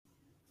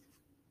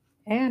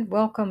And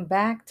welcome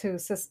back to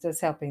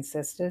Sisters Helping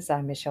Sisters.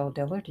 I'm Michelle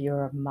Dillard,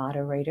 your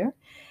moderator.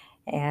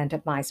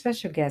 And my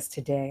special guest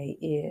today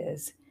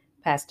is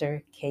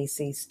Pastor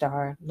Kacie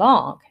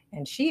Starr-Long.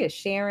 And she is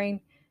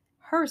sharing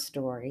her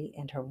story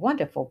and her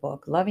wonderful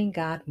book, Loving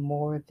God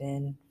More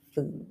Than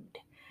Food.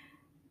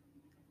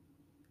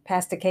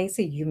 Pastor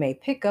Kacie, you may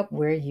pick up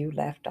where you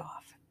left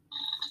off.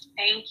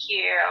 Thank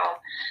you.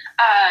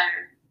 Um,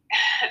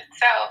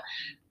 so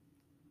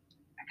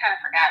I kind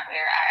of forgot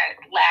where I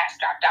last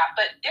dropped off,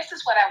 but this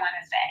is what I want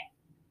to say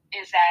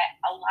is that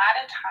a lot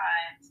of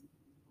times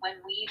when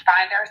we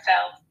find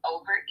ourselves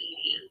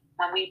overeating,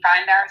 when we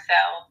find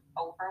ourselves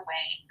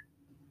overweight,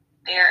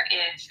 there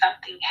is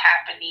something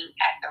happening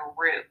at the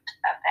root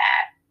of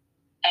that.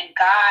 And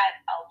God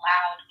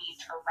allowed me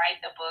to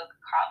write the book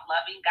called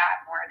Loving God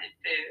More Than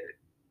Food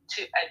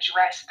to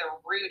address the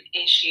root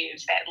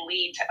issues that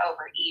lead to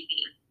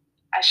overeating.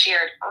 I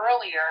shared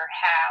earlier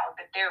how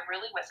that there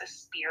really was a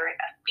spirit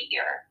of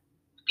fear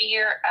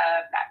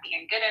of not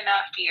being good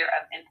enough, fear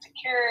of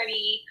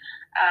insecurity.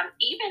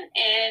 Even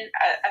in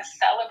a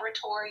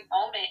celebratory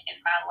moment in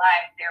my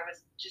life, there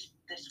was just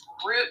this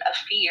root of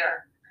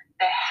fear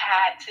that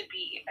had to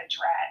be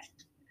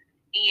addressed.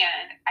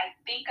 And I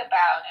think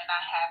about, and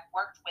I have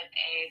worked with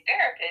a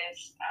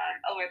therapist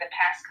over the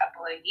past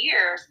couple of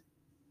years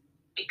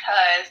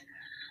because,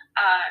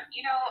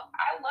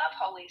 I love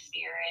Holy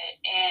Spirit.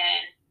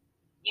 And,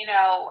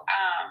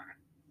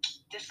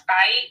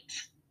 despite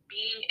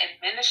being in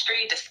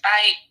ministry,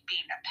 despite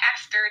being a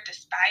pastor,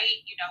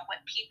 despite, what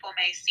people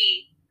may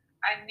see,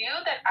 I knew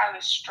that I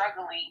was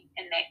struggling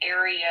in the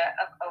area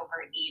of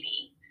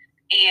overeating.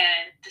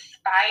 And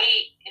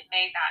despite it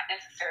may not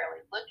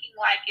necessarily looking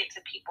like it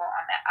to people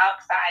on the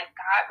outside,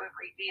 God would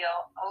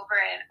reveal over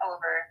and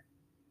over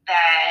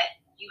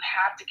that you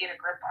have to get a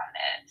grip on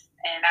this.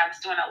 And I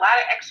was doing a lot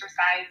of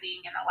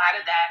exercising and a lot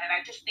of that. And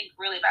I just think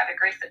really by the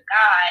grace of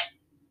God,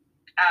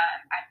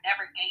 I've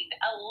never gained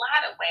a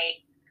lot of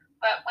weight.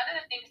 But one of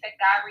the things that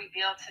God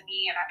revealed to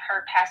me, and I've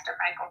heard Pastor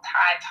Michael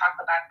Todd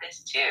talk about this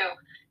too,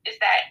 is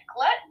that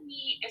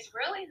gluttony is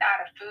really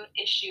not a food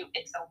issue,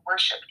 it's a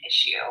worship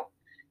issue.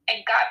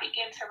 And God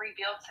began to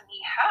reveal to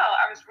me how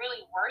I was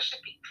really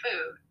worshiping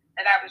food,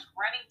 that I was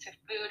running to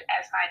food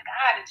as my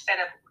God instead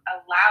of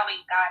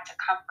allowing God to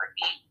comfort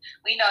me.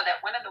 We know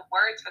that one of the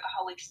words for the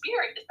Holy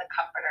Spirit is the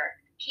comforter.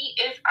 He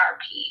is our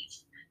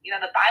peace.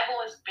 The Bible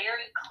is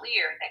very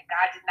clear that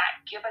God did not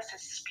give us a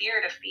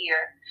spirit of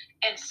fear.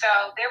 And so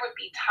there would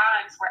be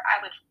times where I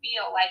would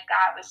feel like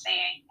God was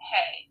saying,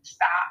 hey,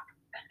 stop.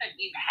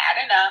 You've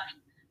had enough.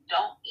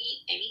 Don't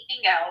eat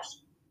anything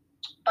else.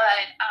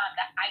 But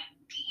the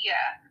idea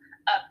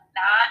of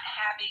not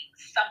having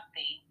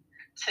something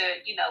to,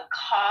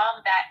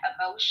 calm that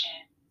emotion,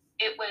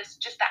 it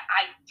was just the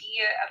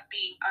idea of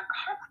being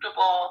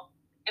uncomfortable.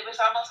 It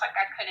was almost like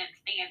I couldn't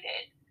stand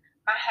it.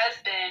 My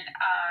husband,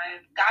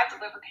 God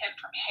delivered him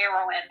from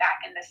heroin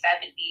back in the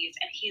 70s,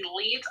 and he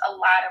leads a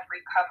lot of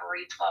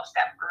recovery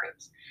 12-step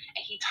groups.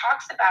 And he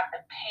talks about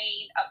the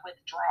pain of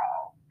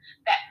withdrawal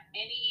that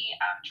many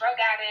drug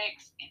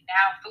addicts and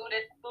now food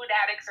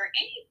addicts, or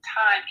any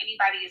time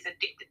anybody is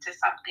addicted to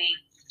something,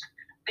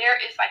 there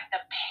is like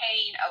the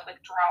pain of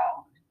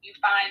withdrawal. You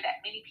find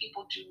that many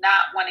people do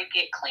not want to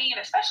get clean,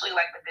 especially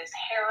like with this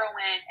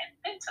heroin and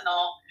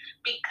fentanyl,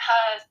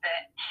 because the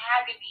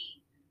agony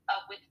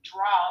of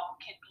withdrawal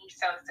can be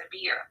so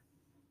severe.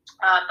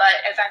 But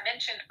as I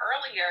mentioned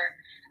earlier,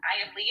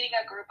 I am leading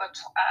a group of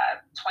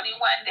 21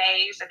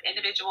 days of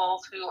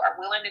individuals who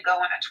are willing to go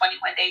on a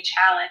 21-day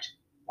challenge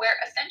where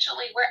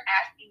essentially we're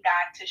asking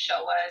God to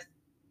show us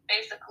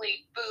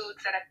basically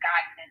foods that have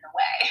gotten in the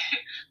way,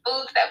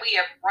 foods that we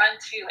have run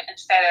to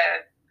instead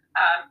of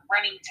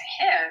running to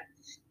Him.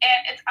 And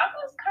it's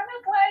almost kind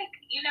of like,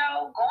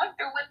 going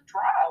through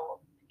withdrawal.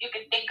 You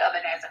can think of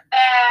it as a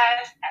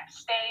fast,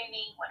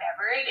 abstaining,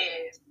 whatever it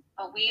is.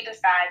 But we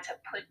decide to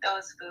put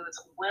those foods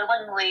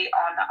willingly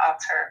on the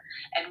altar,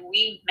 and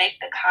we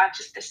make the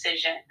conscious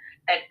decision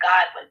that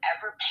God,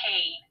 whatever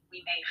pain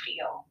we may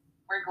feel,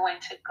 we're going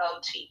to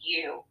go to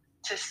you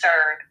to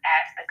serve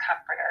as the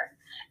comforter.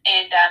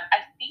 And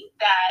I think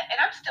that, and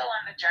I'm still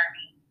on the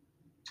journey.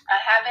 I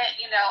haven't,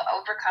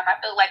 overcome. I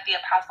feel like the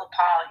Apostle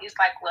Paul. He's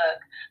like, look,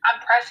 I'm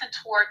pressing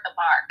toward the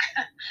mark.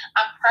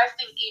 I'm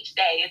pressing each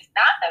day. It's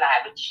not that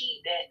I've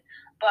achieved it,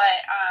 but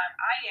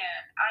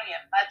I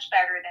am much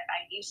better than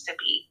I used to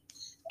be.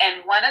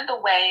 And one of the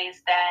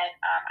ways that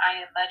I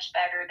am much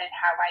better than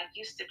how I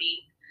used to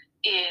be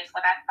is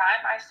when I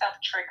find myself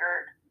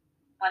triggered,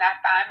 when I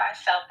find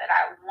myself that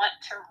I want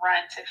to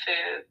run to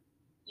food,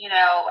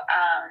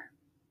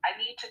 I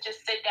need to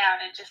just sit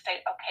down and just say,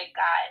 okay,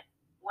 God,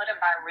 what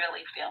am I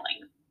really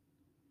feeling?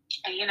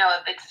 And,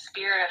 if it's a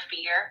spirit of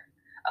fear,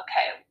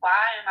 okay,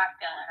 why am I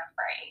feeling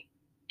afraid?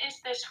 Is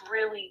this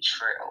really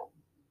true?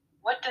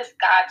 What does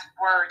God's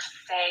word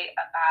say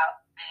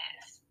about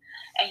this?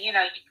 And, you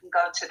can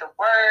go to the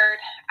word,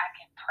 I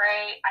can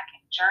pray, I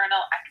can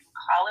journal, I can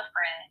call a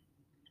friend.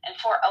 And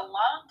for a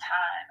long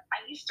time,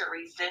 I used to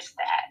resist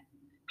that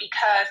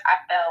because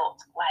I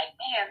felt like,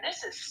 man,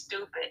 this is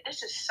stupid.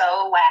 This is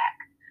so whack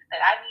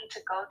that I need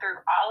to go through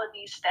all of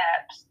these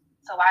steps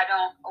so I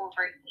don't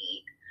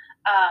overeat.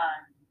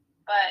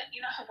 But,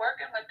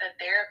 working with a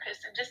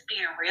therapist and just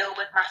being real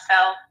with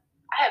myself,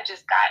 I have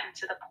just gotten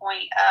to the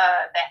point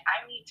that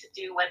I need to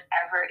do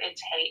whatever it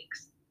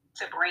takes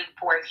to bring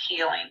forth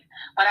healing.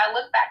 When I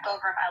look back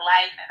over my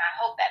life, and I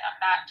hope that I'm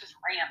not just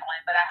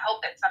rambling, but I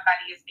hope that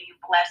somebody is being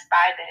blessed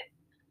by this.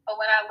 But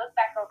when I look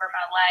back over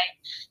my life,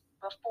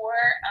 before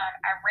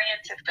I ran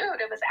to food,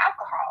 it was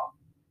alcohol.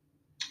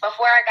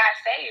 Before I got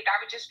saved, I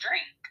would just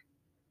drink.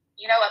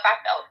 If I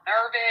felt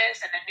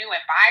nervous in a new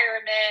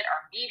environment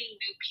or meeting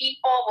new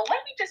people, well,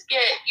 let me just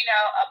get,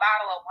 a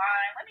bottle of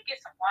wine. Let me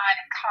get some wine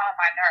and calm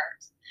my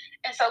nerves.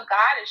 And so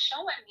God is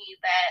showing me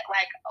that,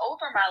 like,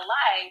 over my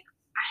life,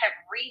 I have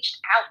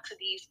reached out to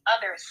these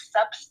other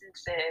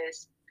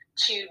substances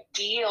to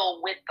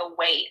deal with the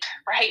weight,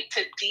 right?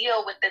 To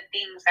deal with the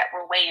things that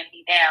were weighing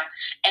me down.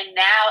 And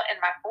now in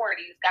my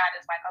 40s, God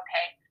is like,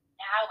 okay,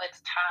 now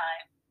it's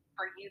time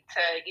for you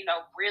to,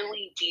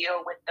 really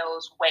deal with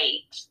those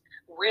weights,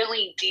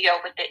 really deal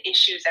with the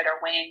issues that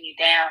are weighing you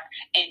down,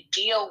 and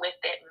deal with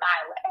it my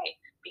way.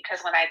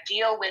 Because when I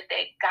deal with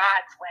it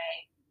God's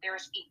way,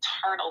 there's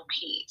eternal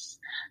peace.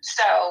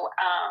 So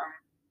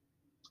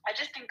I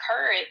just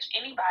encourage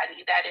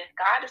anybody that if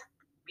God is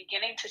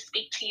beginning to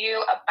speak to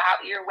you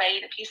about your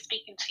weight, if he's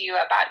speaking to you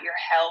about your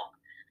health,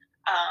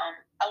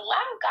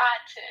 allow God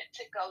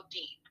to go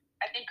deep.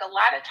 I think a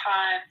lot of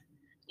times,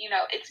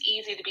 it's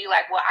easy to be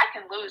like, well, I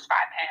can lose 5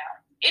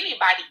 pounds.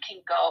 Anybody can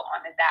go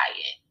on a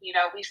diet.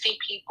 We see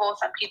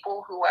some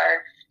people who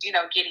are,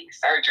 getting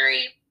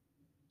surgery.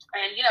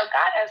 And,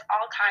 God has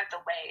all kinds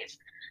of ways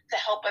to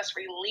help us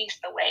release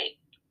the weight.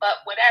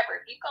 But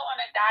whatever, if you go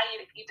on a diet,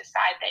 if you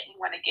decide that you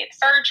want to get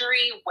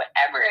surgery,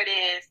 whatever it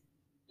is,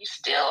 you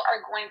still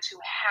are going to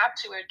have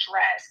to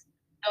address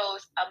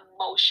those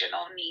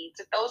emotional needs.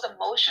 If those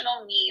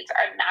emotional needs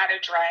are not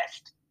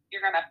addressed,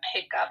 you're going to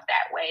pick up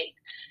that weight.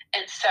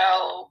 And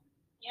so,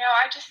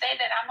 I just say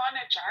that I'm on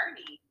a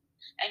journey,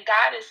 and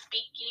God is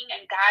speaking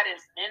and God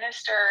is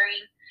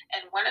ministering.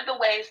 And one of the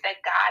ways that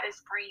God is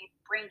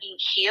bringing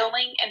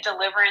healing and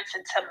deliverance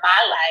into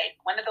my life,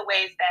 one of the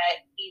ways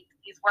that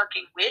he's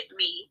working with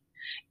me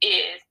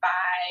is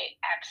by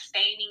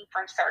abstaining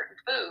from certain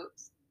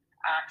foods.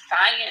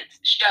 Science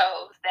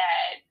shows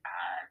that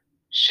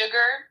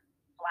sugar,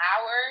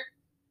 flour,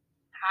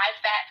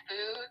 high-fat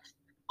foods,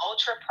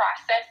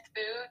 ultra-processed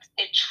foods,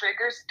 it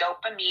triggers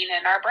dopamine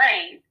in our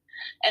brain.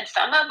 And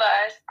some of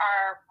us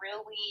are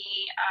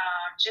really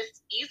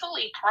just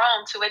easily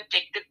prone to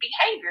addictive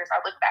behaviors.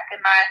 I look back at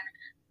my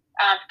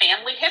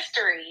family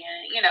history,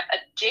 and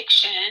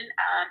addiction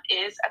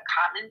is a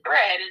common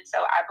thread. And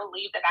so I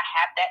believe that I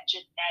have that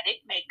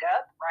genetic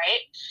makeup,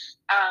 right?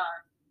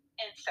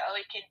 And so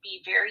it can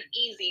be very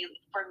easy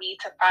for me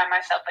to find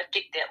myself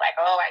addicted. Like,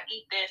 oh, I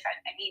eat this,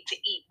 I need to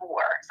eat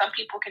more. Some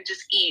people can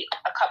just eat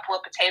a couple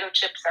of potato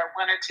chips or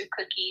 1 or 2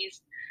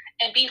 cookies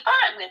and be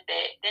fine with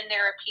it. Then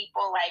there are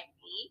people like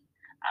me,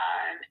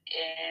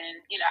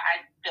 and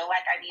I feel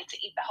like I need to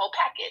eat the whole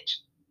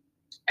package.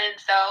 And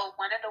so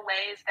one of the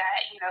ways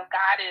that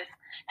God is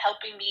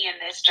helping me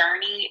in this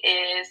journey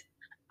is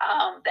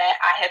that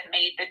I have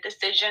made the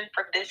decision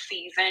for this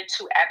season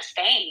to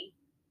abstain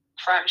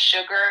from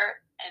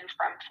sugar and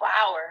from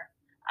flour,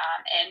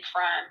 and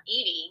from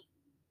eating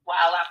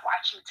while I'm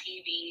watching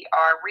TV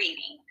or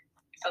reading.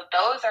 So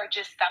those are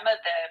just some of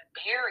the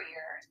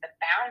barriers, the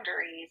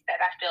boundaries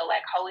that I feel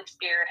like Holy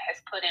Spirit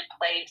has put in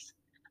place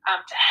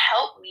to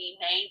help me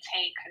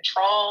maintain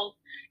control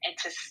and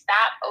to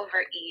stop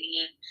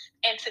overeating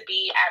and to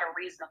be at a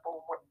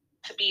reasonable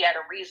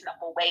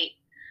weight.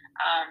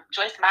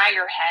 Joyce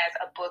Meyer has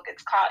a book.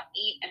 It's called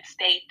Eat and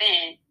Stay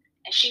Thin,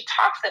 and she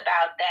talks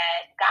about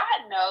that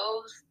God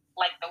knows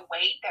like the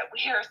weight that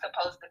we are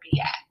supposed to be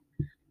at.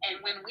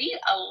 And when we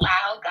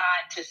allow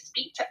God to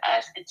speak to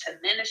us and to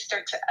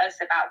minister to us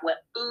about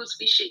what foods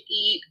we should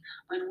eat,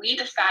 when we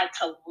decide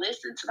to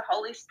listen to the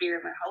Holy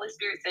Spirit, when the Holy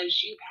Spirit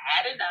says you've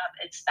had enough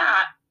and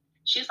stop,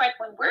 she's like,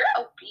 when we're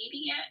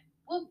obedient,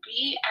 we'll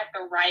be at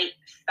the right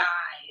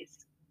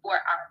size for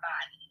our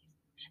bodies.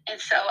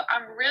 And so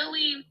I'm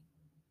really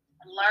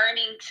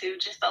learning to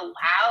just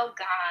allow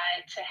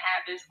God to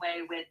have his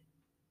way with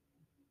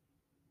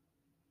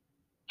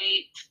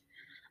weight.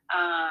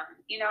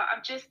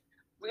 I'm just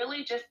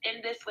really just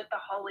in this with the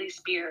Holy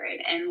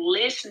Spirit and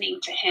listening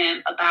to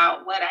him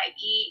about what I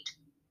eat,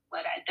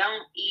 what I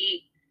don't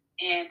eat,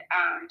 and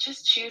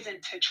just choosing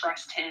to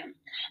trust him.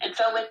 And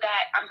so with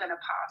that, I'm going to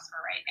pause for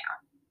right now.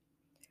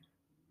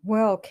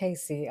 Well,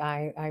 Kacie,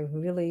 I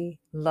really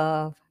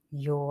love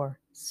your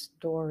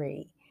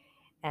story.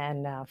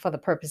 And for the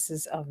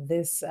purposes of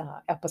this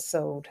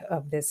episode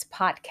of this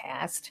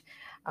podcast,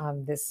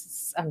 I'm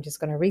just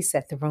going to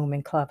reset the room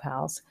in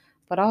Clubhouse,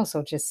 but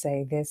also just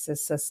say this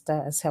is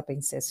Sisters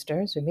Helping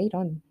Sisters. We meet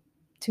on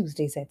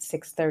Tuesdays at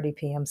 6:30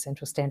 p.m.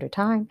 Central Standard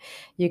Time.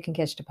 You can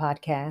catch the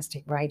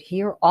podcast right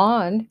here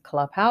on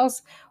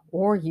Clubhouse,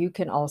 or you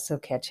can also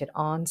catch it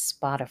on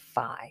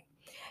Spotify.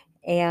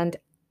 And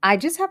I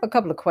just have a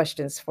couple of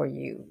questions for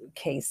you,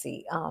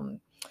 Casey.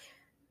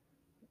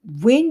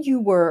 When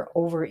you were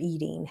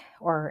overeating,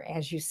 or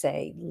as you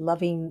say,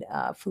 loving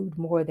food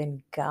more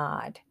than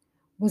God,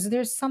 was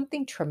there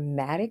something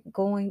traumatic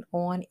going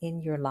on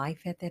in your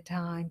life at that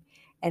time?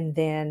 And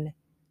then,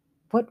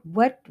 what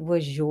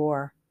was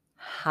your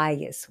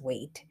highest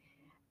weight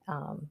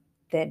um,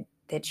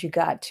 that you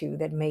got to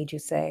that made you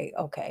say,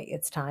 okay,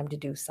 it's time to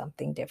do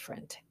something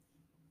different?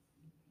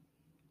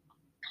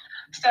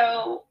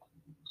 So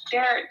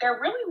there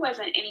really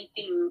wasn't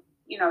anything,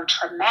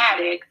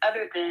 traumatic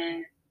other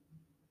than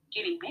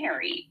getting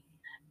married.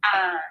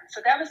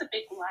 So that was a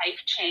big life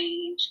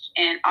change.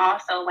 And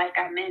also, like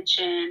I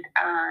mentioned,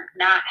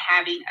 not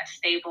having a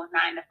stable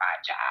 9 to 5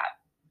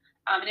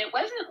 job. And it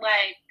wasn't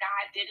like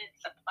God didn't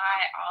supply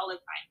all of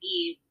my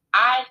needs.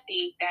 I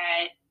think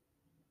that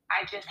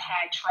I just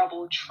had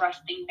trouble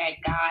trusting that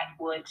God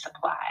would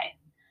supply.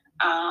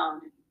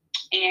 Um,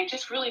 and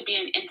just really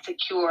being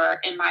insecure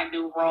in my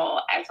new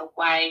role as a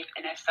wife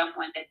and as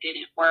someone that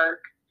didn't work.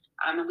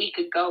 And we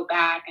could go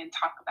back and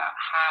talk about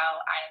how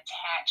I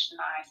attached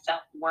my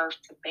self worth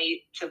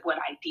to what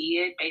I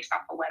did based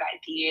off of what I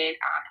did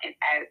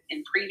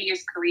in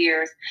previous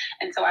careers.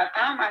 And so I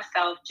found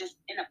myself just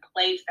in a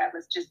place that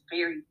was just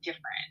very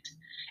different.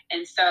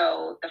 And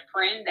so the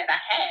friend that I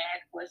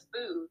had was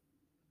food.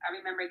 I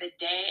remember the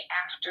day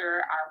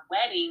after our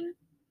wedding,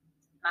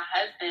 my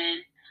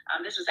husband,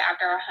 this was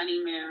after our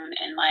honeymoon,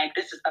 and like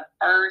this is the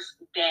first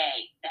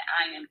day that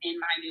I am in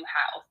my new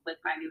house with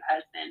my new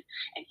husband.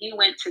 And he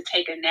went to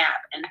take a nap,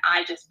 and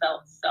I just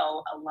felt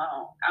so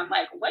alone. I'm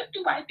like, what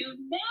do I do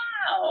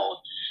now?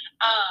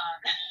 Um,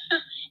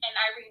 and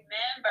I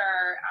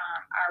remember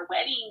our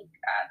wedding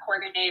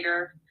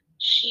coordinator.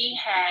 She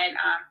had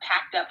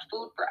packed up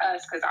food for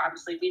us because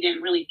obviously we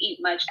didn't really eat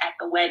much at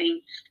the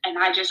wedding. And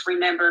I just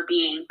remember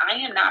being, I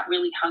am not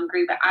really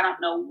hungry, but I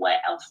don't know what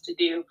else to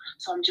do.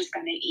 So I'm just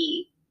going to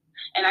eat.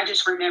 And I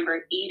just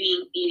remember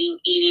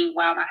eating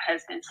while my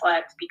husband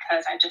slept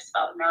because I just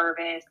felt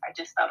nervous. I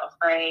just felt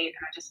afraid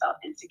and I just felt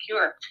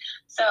insecure.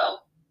 So,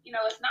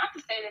 it's not to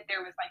say that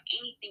there was like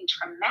anything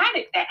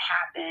traumatic that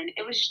happened.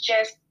 It was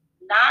just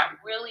not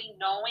really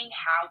knowing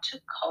how to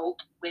cope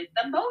with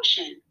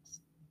emotions.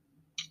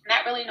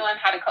 Not really knowing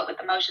how to cope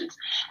with emotions.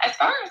 As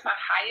far as my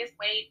highest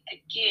weight,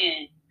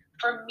 again,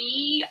 for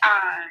me,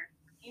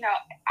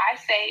 I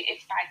say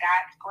it's by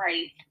God's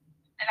grace.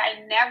 And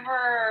I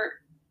never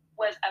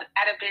was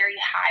at a very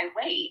high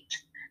weight.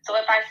 So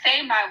if I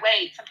say my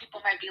weight, some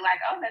people might be like,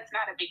 oh, that's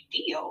not a big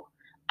deal.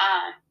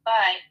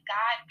 But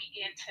God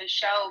began to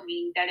show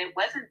me that it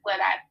wasn't what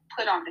I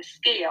put on the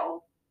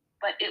scale,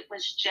 but it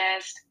was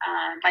just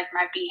like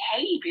my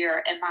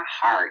behavior and my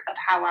heart of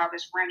how I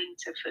was running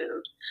to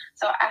food.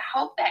 So I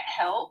hope that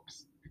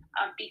helps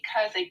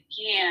because,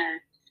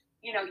 again,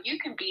 you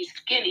can be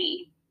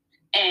skinny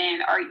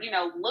or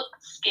look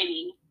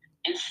skinny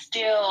and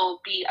still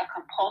be a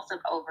compulsive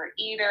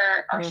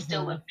overeater or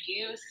still Mm-hmm.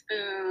 abuse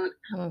food,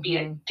 be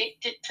Mm-hmm.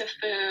 addicted to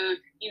food.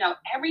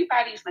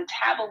 Everybody's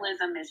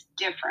metabolism is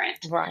different.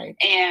 Right.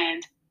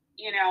 And,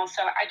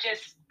 so I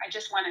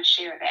just want to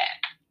share that.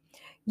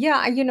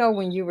 Yeah,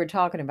 when you were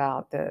talking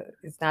about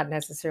it's not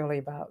necessarily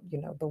about,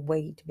 the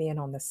weight being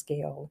on the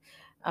scale.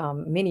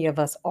 Many of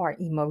us are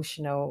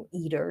emotional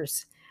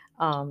eaters.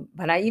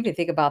 But I even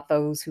think about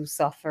those who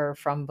suffer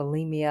from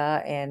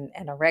bulimia and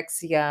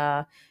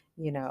anorexia.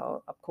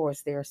 Of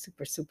course, they're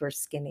super, super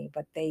skinny,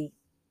 but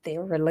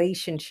their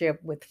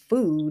relationship with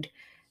food,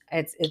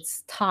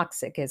 it's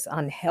toxic, it's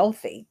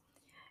unhealthy.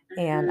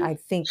 And Mm-hmm, I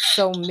think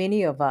so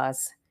many of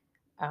us,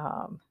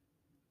 um,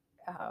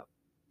 uh,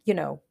 you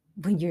know,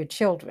 when you're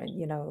children,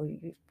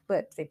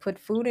 but they put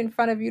food in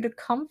front of you to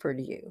comfort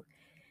you.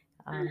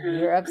 mm-hmm,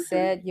 You're mm-hmm,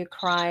 upset, you're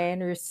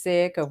crying, or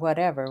sick, or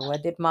whatever.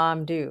 What did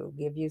mom do?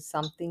 Give you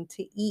something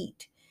to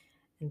eat.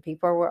 And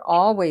people were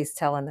always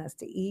telling us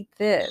to eat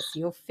this,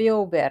 you'll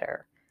feel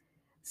better.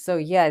 So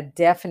yeah, it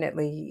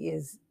definitely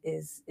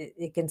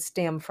it can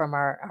stem from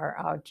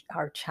our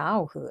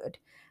childhood,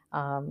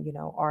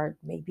 or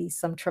maybe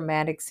some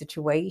traumatic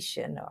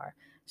situation or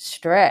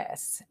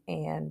stress,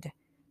 and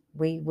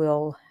we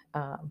will,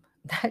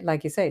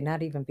 like you say,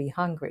 not even be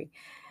hungry.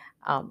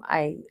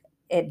 I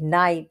At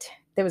night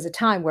there was a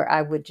time where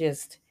I would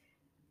just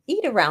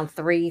eat around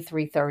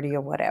 3:30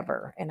 or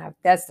whatever, and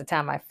that's the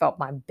time I felt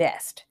my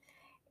best.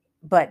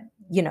 But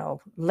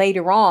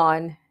later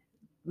on,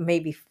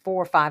 maybe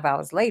 4 or 5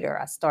 hours later,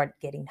 I start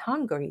getting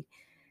hungry.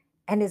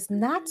 And it's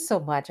not mm-hmm, so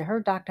much, I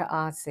heard Dr.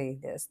 Oz say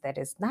this, that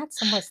it's not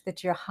so much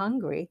that you're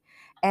hungry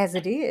as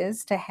it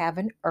is to have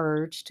an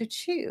urge to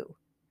chew.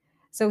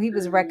 So he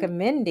was mm-hmm,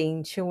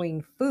 recommending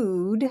chewing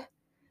food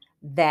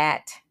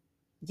that,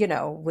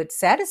 would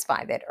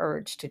satisfy that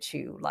urge to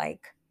chew,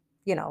 like,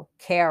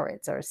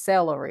 carrots or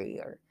celery,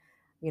 or,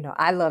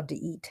 I love to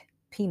eat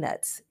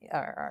peanuts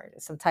or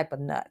some type of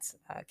nuts,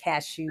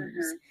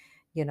 cashews,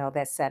 mm-hmm,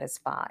 that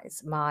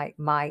satisfies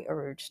my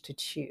urge to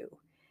chew.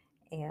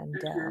 And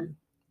mm-hmm.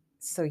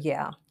 so,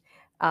 yeah,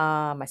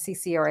 I see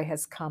Sierra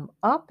has come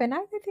up, and I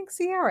think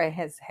Sierra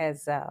has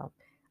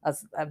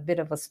a bit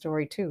of a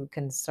story too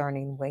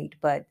concerning weight.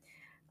 But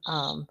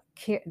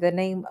the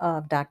name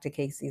of Dr.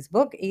 Casey's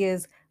book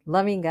is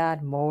Loving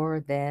God More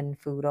Than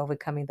Food,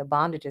 Overcoming the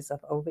Bondages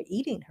of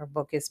Overeating. Her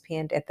book is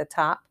pinned at the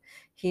top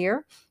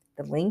here,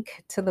 the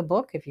link to the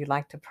book if you'd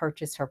like to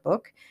purchase her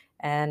book.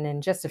 And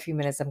in just a few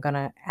minutes, I'm going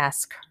to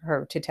ask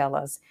her to tell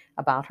us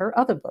about her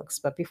other books.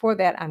 But before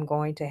that, I'm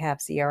going to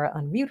have Sierra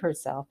unmute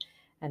herself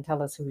and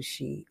tell us who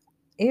she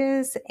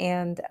is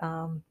and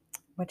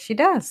what she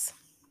does.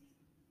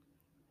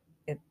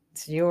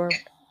 It's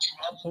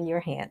in your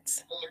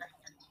hands.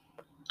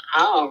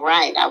 All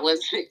right. I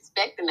wasn't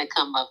expecting to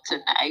come up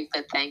tonight,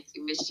 but thank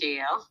you,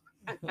 Michelle.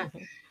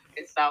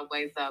 It's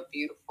always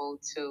beautiful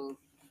to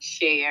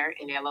share.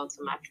 And hello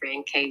to my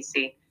friend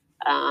Casey.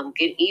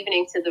 Good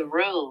evening to the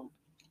room.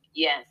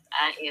 Yes,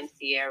 I am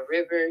Sierra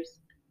Rivers,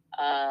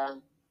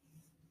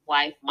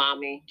 wife,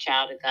 mommy,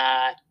 child of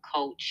God,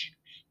 coach,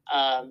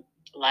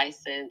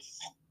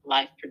 licensed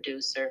life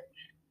producer.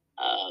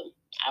 Um,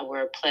 I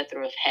wear a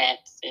plethora of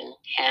hats and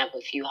have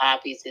a few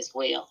hobbies as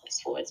well as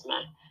far as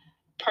my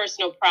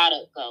personal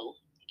product go,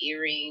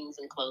 earrings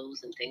and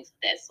clothes and things of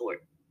that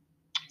sort.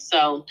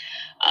 So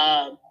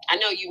I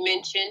know you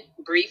mentioned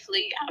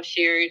briefly, I'll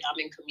share it. I'm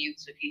in commute,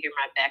 so if you hear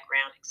my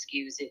background,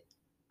 excuse it.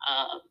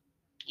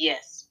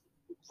 Yes,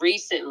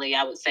 recently,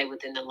 I would say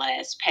within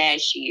the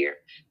past year,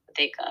 I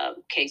think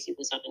Casey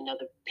was on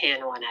another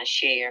panel and I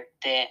shared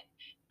that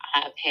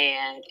I've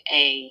had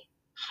a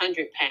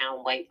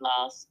 100-pound weight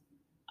loss.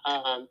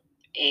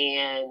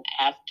 And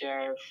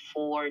after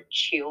 4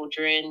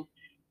 children,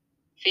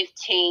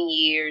 15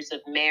 years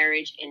of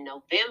marriage in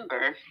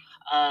November,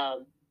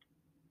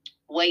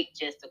 weight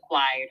just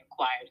acquired.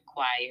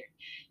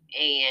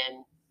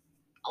 And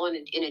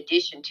in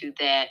addition to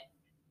that,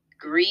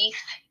 grief,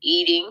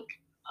 eating,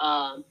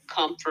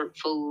 comfort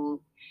food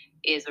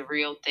is a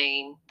real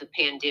thing. The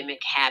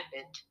pandemic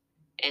happened.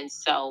 And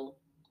so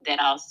that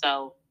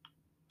also,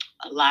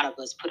 a lot of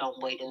us put on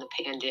weight in the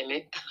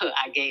pandemic.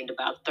 I gained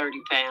about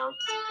 30 pounds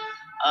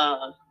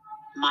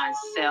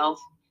myself.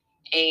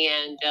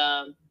 And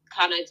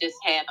kind of just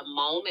had a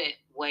moment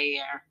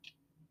where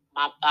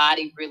my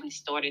body really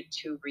started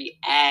to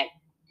react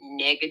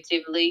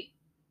negatively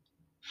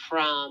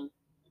from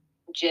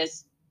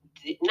just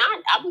not,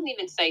 I wouldn't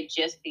even say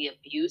just the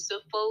abuse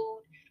of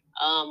food.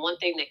 One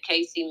thing that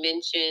Casey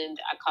mentioned,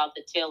 I caught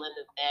the tail end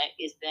of that,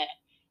 is that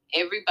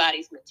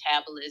everybody's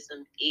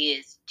metabolism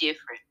is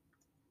different.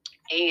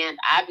 And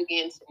I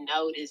began to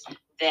notice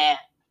that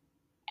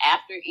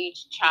after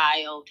each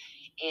child,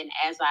 and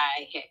as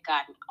I had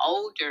gotten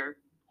older,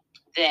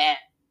 that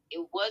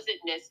it wasn't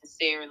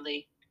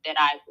necessarily that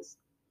I was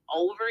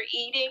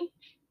overeating.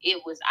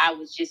 It was I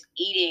was just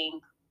eating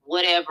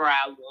whatever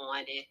I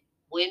wanted,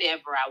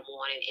 whenever I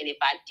wanted. And if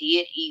I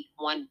did eat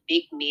one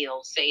big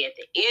meal, say at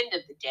the end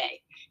of the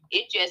day,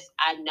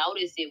 I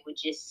noticed it would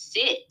just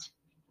sit.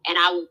 And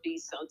I would be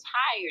so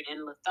tired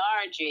and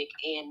lethargic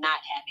and not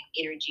having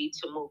energy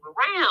to move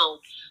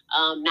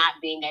around, not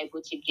being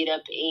able to get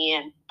up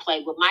and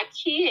play with my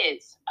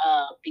kids,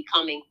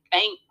 becoming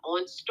faint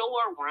on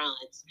store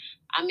runs.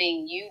 I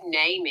mean, you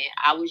name it.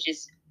 I was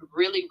just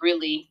really,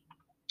 really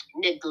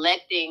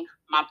neglecting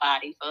my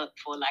body,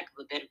 for lack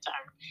of a better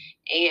term,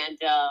 and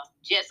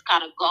just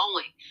kind of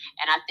going.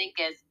 And I think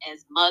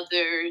as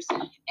mothers,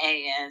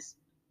 as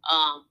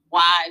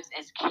wives,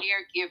 as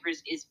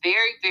caregivers, it's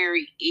very,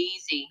 very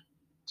easy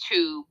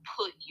to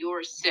put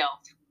yourself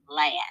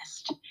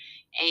last.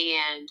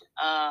 And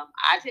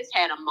I just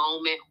had a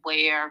moment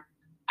where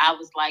I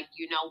was like,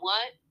 you know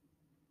what?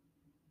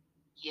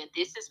 Yeah,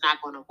 this is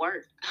not going to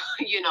work.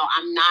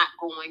 I'm not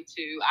going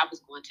to, I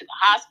was going to the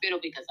hospital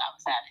because I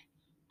was having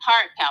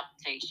heart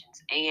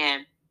palpitations.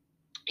 And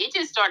it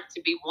just started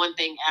to be one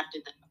thing after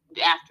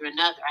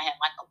another. I had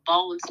like a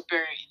bone spur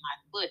in my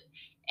foot.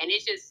 And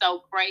it's just so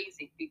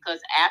crazy because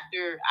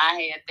after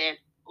I had that,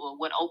 or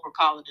what Oprah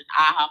called an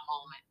aha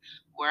moment,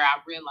 where I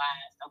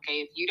realized, okay,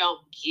 if you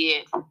don't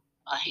get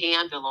a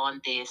handle on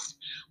this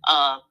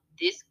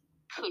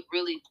could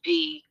really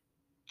be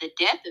the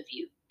death of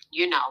you,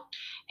 you know.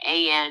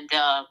 And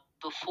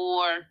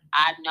before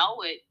I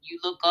know it, you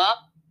look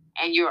up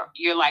and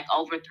you're like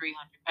over 300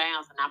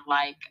 pounds. And I'm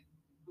like,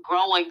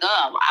 growing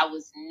up, I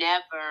was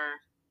never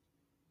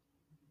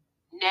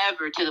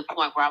to the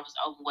point where I was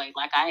overweight.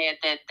 Like I had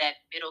that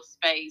middle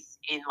space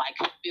in like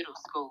middle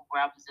school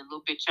where I was a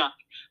little bit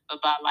chunky.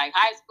 But by like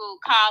high school,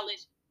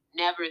 college,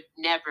 never.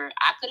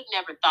 I could have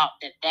never thought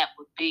that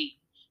would be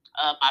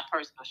my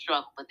personal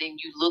struggle. But then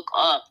you look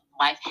up,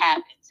 life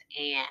happens,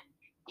 and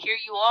here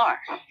you are.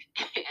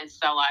 And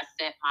so I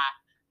set my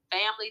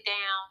family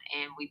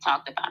down, and we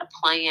talked about a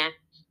plan.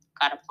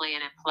 Got a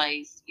plan in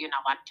place.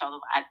 I told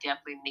them I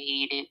definitely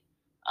needed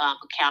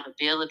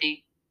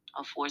accountability,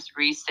 a forced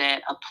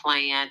reset, a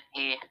plan,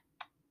 and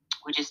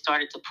we just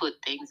started to put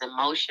things in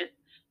motion.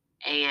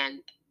 And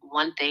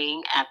one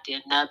thing after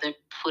another,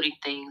 putting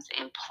things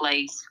in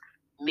place,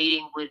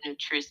 meeting with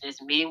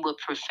nutritionists, meeting with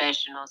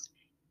professionals.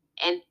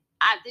 And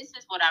this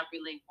is what I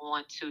really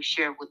want to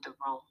share with the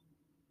room.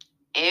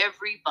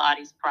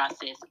 Everybody's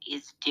process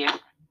is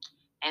different.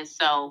 And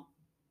so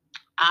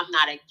I'm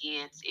not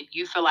against, if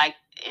you feel like,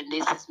 and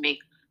this is me,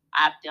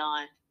 I've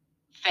done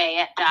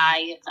fad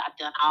diets, I've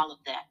done all of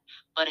that.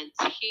 But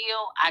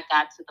until I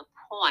got to the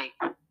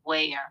point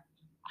where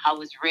I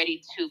was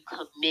ready to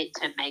commit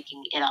to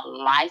making it a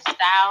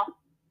lifestyle,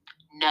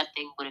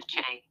 nothing would have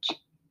changed.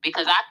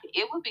 Because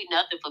it would be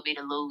nothing for me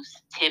to lose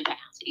 10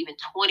 pounds, even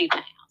 20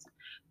 pounds.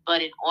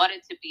 But in order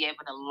to be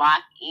able to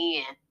lock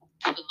in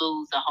to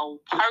lose a whole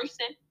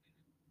person,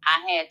 I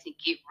had to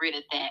get rid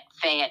of that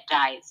fad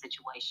diet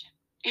situation.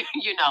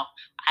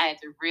 I had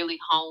to really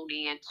hone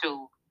in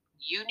to,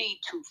 you need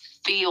to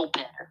feel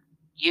better,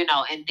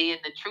 and then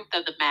the truth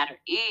of the matter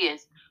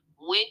is,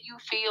 when you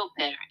feel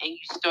better and you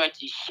start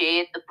to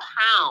shed the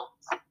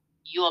pounds,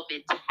 your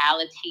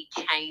mentality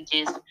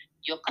changes,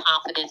 your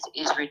confidence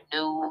is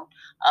renewed.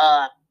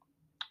 Uh,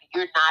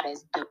 you're not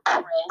as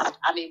depressed.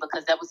 I mean,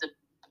 because that was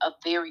a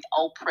very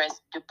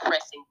oppressed,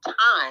 depressing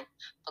time,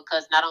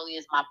 because not only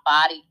is my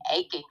body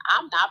aching,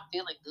 I'm not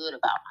feeling good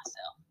about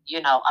myself.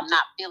 I'm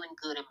not feeling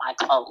good in my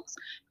clothes.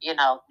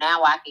 Now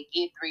I can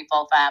get 3,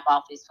 4, 5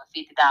 off this for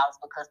 $50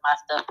 because my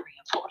stuff $3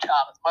 and $4.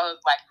 My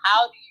husband's like,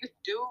 how do you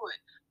do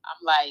it?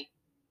 I'm like,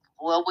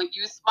 well, when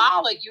you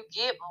smaller, you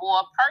get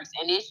more perks,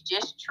 and it's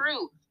just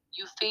true.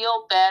 You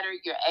feel better.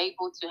 You're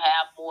able to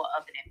have more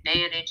of an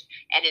advantage,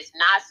 and it's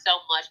not so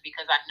much,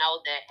 because I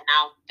know that, and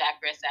I'll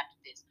digress after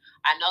this.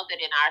 I know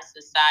that in our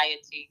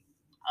society,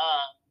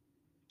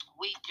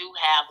 we do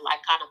have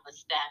like kind of a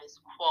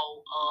status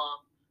quo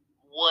of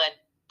what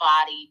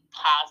body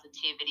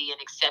positivity and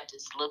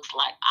acceptance looks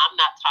like. I'm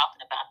not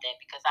talking about that,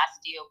 because I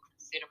still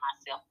consider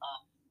myself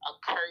a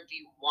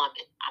curvy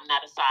woman. I'm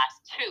not a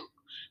size 2.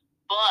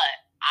 But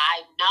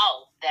I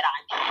know that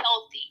I'm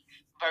healthy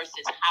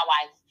versus how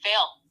I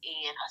felt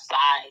in a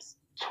size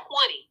 20,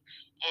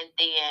 and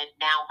then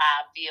now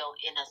how I feel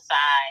in a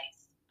size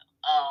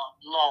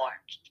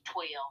large,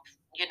 12,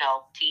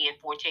 10,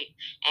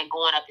 14, and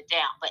going up and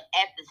down. But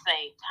at the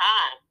same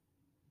time,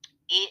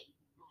 it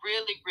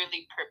really,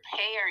 really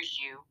prepares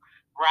you,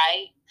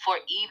 right, for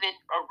even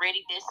a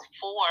readiness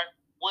for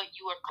what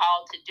you are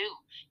called to do.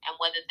 And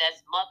whether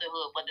that's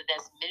motherhood, whether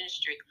that's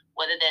ministry,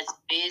 whether that's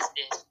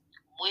business,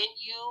 when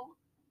you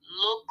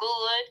look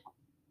good,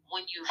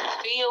 when you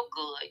feel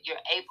good,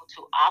 you're able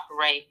to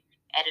operate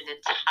at an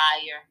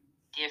entire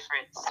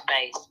different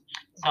space.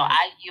 So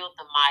I yield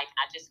the mic, and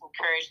I just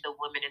encourage the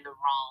women in the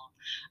room.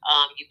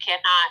 You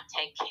cannot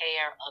take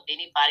care of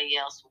anybody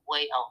else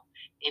well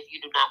if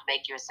you do not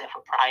make yourself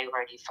a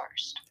priority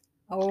first.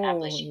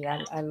 Oh,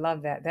 yeah, I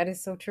love that. That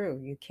is so true.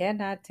 You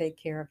cannot take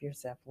care of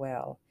yourself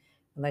well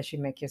unless you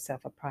make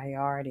yourself a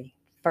priority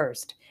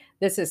first.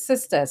 This is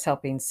Sisters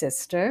Helping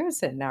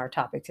Sisters, and our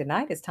topic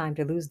tonight is time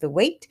to lose the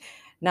weight.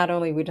 Not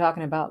only are we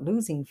talking about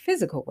losing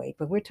physical weight,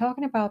 but we're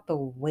talking about the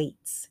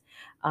weights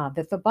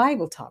that the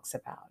Bible talks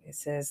about. It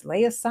says,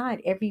 lay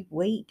aside every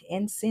weight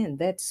and sin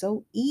that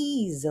so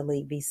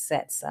easily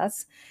besets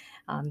us.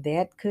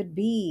 That could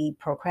be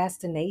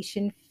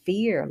procrastination,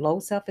 fear, low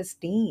self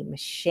esteem,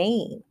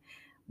 shame,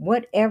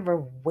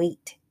 whatever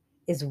weight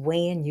is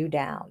weighing you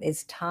down.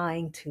 It's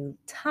time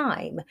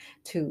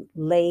to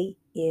lay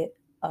it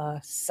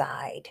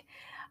aside.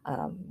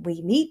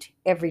 We meet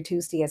every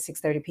Tuesday at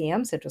 6:30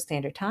 p.m. Central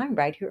Standard Time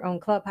right here on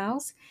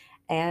Clubhouse.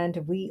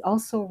 And we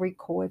also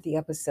record the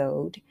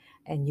episode,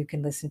 and you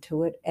can listen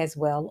to it as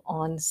well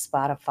on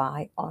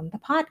Spotify on the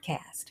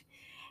podcast.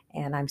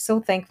 And I'm so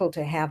thankful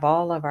to have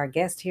all of our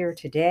guests here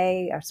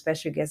today. Our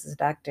special guest is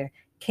Dr.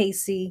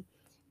 Kacie.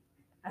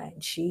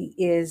 She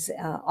is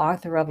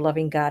author of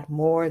Loving God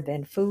More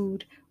Than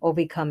Food,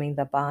 Overcoming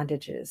the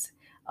Bondages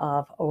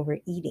of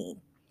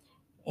Overeating.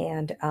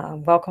 And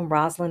welcome,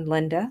 Rosalind,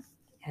 Linda,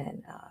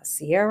 and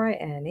Sierra,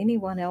 and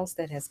anyone else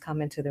that has come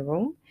into the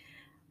room.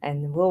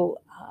 And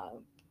we'll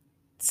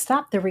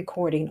stop the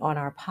recording on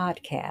our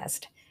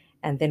podcast,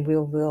 and then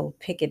we'll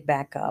pick it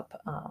back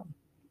up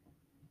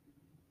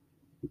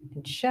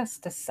in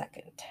just a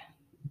second.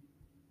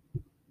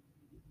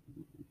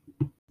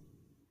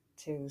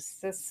 To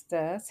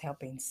Sisters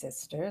Helping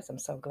Sisters, I'm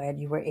so glad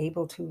you were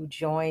able to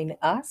join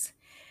us.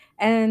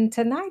 And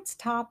tonight's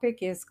topic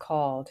is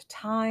called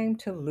Time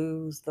to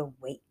Lose the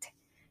Weight.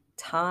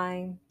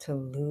 Time to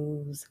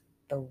Lose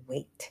the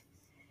Weight.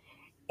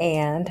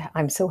 And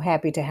I'm so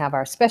happy to have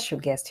our special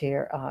guest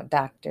here,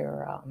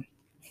 Dr.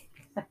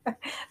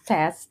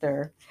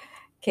 Pastor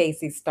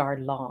Kacie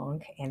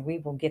Starr-Long, and we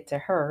will get to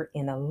her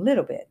in a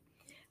little bit.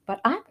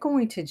 But I'm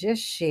going to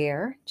just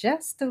share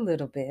just a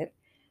little bit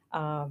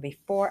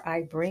before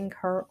I bring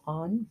her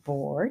on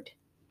board.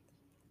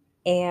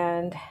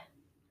 And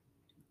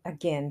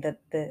again,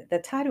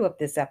 the title of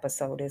this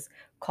episode is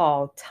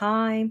called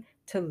Time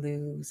to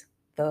Lose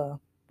the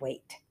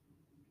Weight.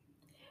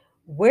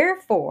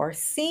 Wherefore,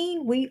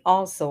 seeing we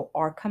also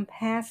are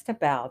compassed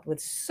about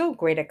with so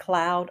great a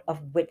cloud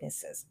of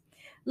witnesses,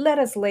 let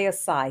us lay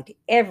aside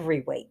every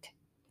weight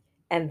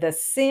and the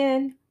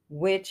sin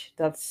which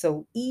doth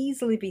so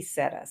easily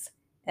beset us,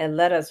 and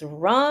let us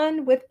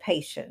run with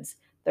patience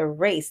the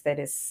race that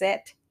is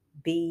set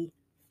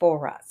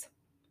before us.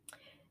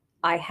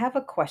 I have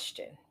a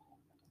question.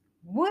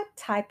 What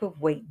type of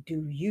weight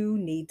do you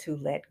need to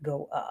let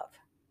go of?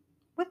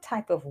 What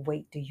type of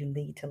weight do you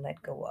need to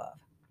let go of?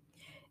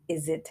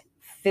 Is it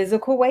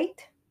physical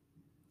weight?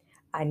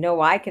 I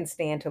know I can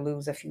stand to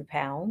lose a few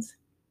pounds,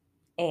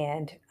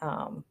 and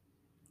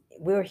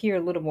we'll hear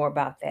a little more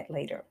about that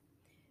later.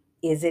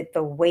 Is it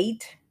the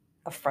weight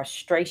of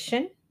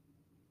frustration?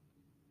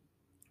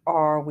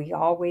 Are we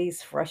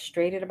always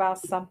frustrated about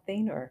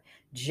something or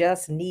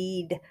just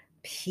need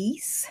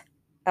peace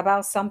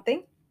about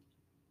something?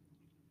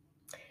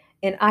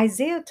 In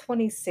Isaiah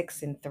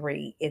 26 and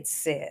 3, it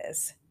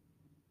says,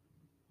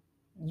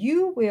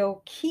 "You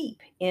will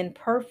keep in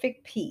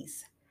perfect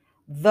peace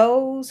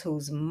those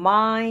whose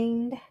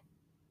mind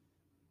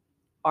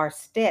are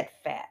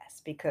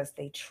steadfast because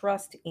they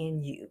trust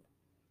in you."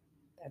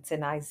 That's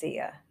in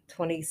Isaiah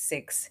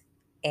 26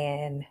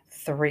 and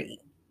 3.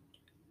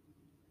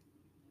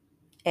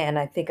 And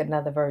I think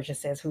another version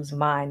says, "Whose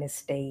mind is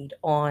stayed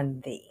on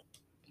thee."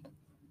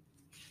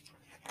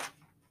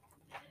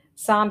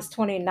 Psalms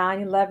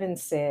 29:11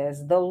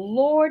 says, "The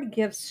Lord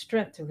gives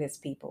strength to his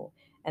people,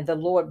 and the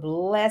Lord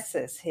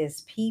blesses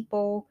his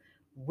people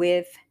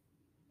with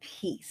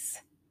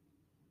peace."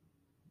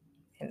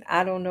 And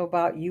I don't know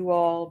about you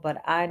all,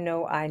 but I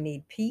know I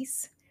need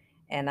peace,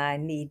 and I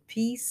need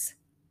peace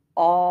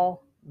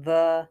all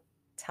the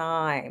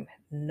time.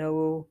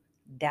 No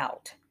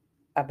doubt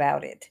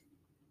about it.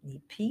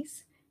 Need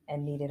peace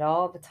and need it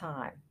all the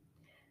time.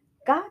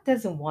 God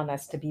doesn't want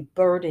us to be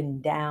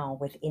burdened down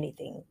with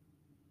anything.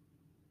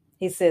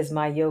 He says,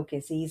 "My yoke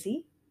is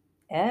easy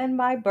and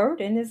my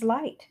burden is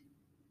light."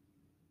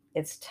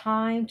 It's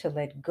time to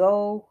let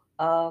go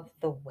of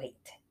the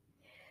weight.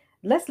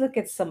 Let's look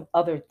at some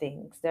other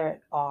things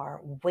that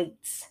are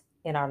weights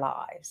in our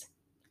lives: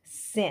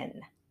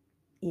 sin,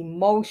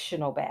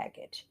 emotional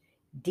baggage,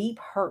 deep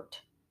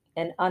hurt,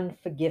 and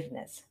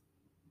unforgiveness.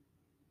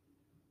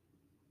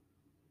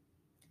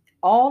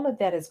 All of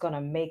that is going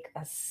to make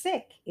us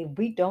sick if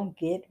we don't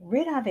get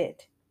rid of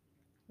it.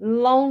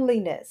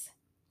 Loneliness,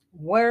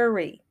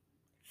 worry,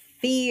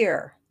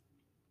 fear.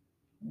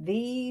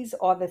 These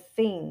are the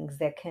things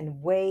that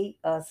can weigh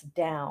us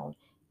down.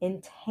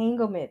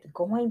 Entanglement,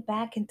 going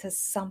back into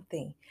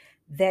something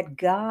that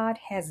God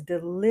has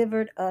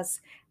delivered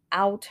us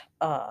out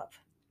of.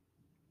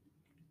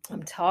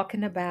 I'm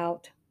talking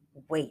about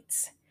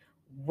weights,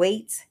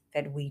 weights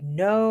that we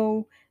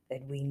know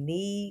that we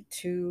need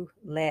to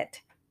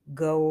let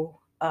go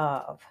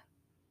of.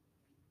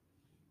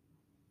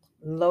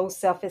 Low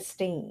self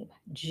esteem,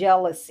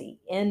 jealousy,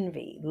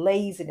 envy,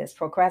 laziness,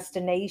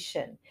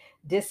 procrastination,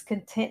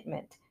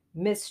 discontentment,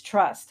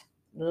 mistrust,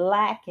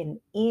 lack in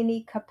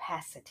any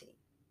capacity,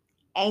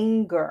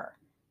 anger,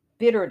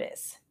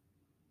 bitterness,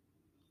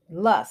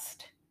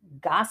 lust,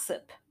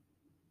 gossip.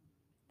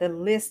 The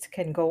list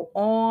can go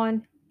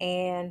on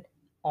and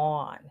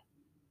on.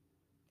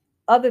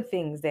 Other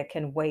things that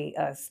can weigh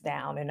us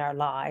down in our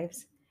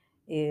lives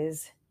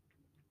is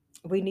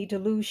we need to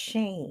lose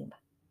shame,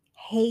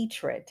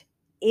 hatred,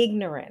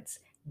 ignorance,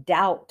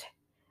 doubt,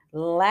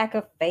 lack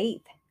of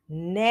faith,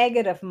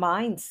 negative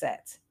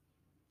mindsets,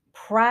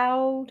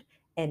 proud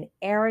and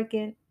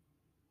arrogant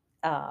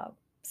uh,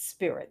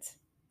 spirits,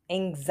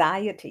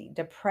 anxiety,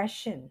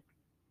 depression.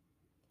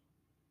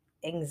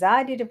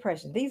 Anxiety,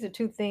 depression, these are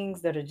two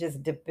things that are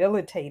just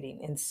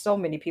debilitating in so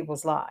many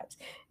people's lives.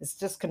 It's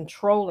just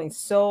controlling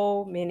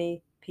so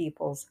many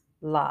people's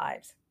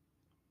lives.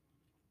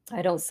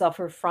 I don't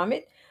suffer from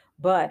it,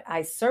 but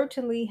I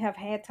certainly have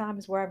had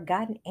times where I've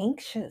gotten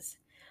anxious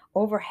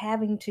over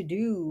having to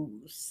do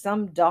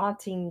some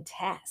daunting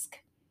task.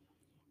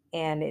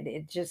 And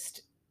it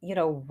just,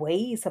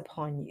 weighs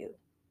upon you.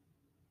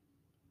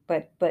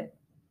 But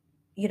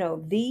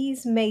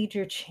these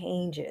major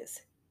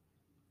changes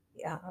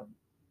uh,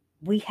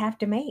 we have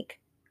to make.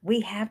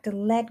 We have to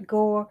let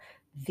go of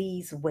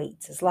these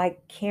weights. It's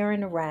like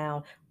carrying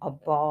around a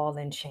ball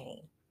and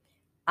chain.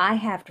 I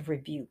have to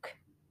rebuke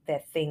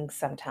that thing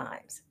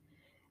sometimes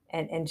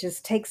and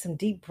just take some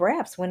deep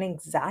breaths when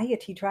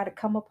anxiety try to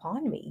come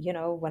upon me,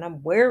 when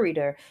I'm worried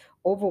or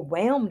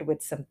overwhelmed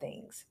with some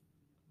things.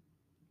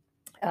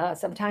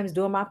 Sometimes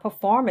during my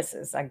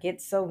performances I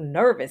get so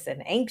nervous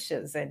and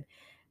anxious and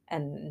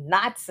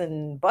knots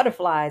and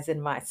butterflies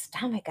in my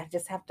stomach. I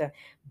just have to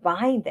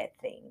bind that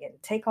thing and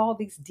take all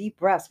these deep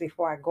breaths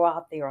before I go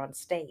out there on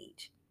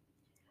stage.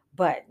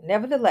 But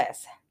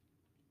nevertheless,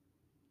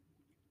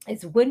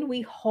 it's when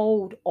we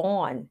hold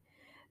on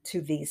to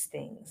these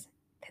things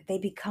that they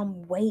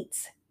become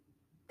weights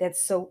that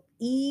so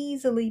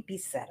easily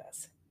beset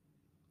us.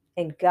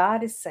 And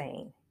God is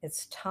saying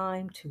it's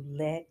time to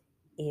let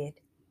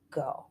it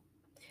go.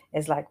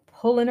 It's like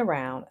pulling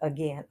around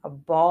again a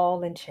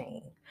ball and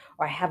chain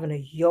or having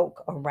a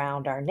yoke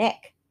around our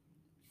neck,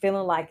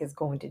 feeling like it's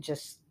going to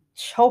just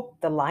choke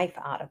the life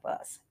out of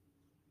us.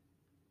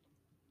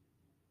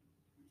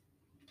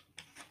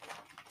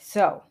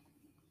 So,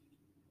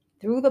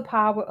 through the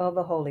power of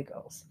the Holy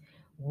Ghost,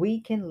 we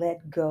can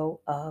let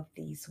go of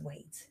these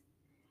weights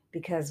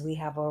because we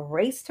have a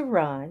race to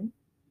run.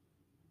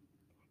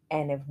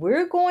 And if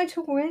we're going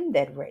to win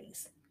that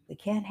race, We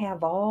can't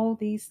have all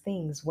these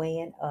things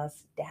weighing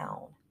us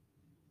down.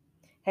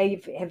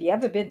 Hey, have you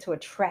ever been to a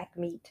track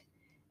meet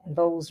and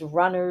those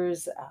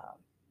runners,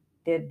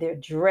 they're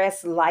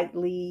dressed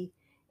lightly,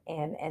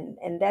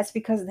 and that's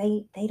because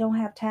they don't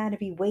have time to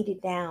be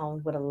weighted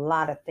down with a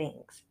lot of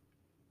things.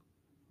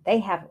 They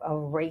have a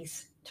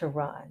race to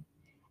run,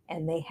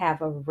 and they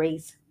have a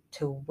race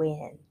to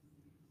win.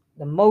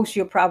 The most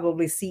you'll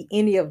probably see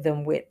any of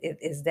them with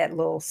is that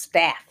little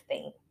staff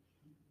thing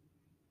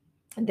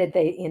that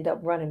they end up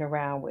running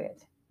around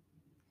with.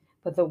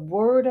 But the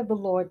word of the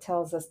Lord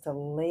tells us to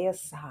lay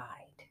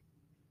aside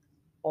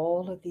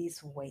all of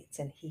these weights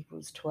in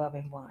Hebrews 12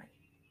 and 1.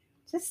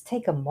 Just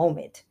take a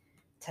moment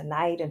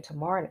tonight and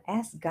tomorrow and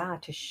ask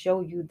God to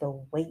show you the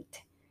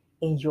weight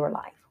in your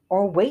life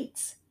or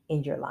weights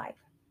in your life.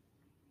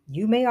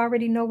 You may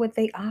already know what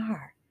they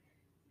are,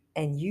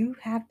 and you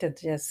have to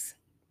just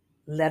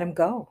let them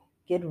go,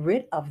 get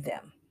rid of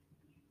them.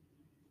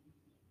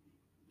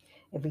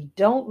 If we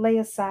don't lay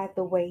aside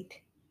the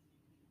weight,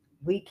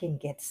 we can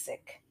get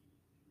sick.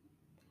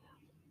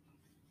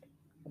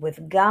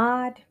 With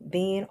God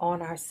being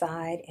on our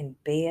side and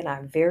being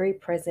our very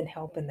present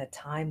help in the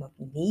time of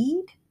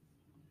need,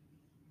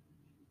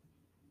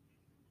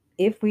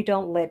 if we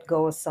don't let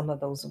go of some of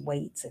those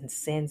weights and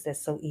sins that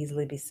so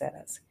easily beset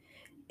us,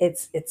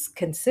 it's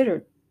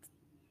considered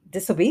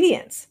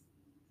disobedience,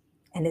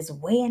 and it's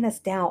weighing us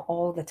down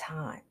all the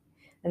time.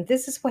 And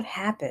this is what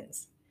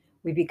happens.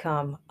 We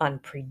become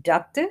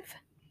unproductive.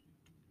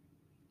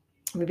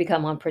 We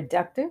become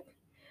unproductive.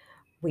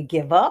 We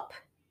give up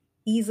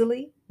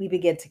easily. We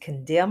begin to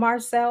condemn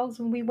ourselves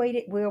when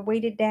we're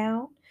weighted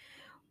down.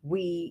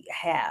 We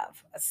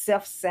have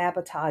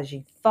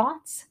self-sabotaging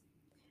thoughts.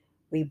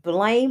 We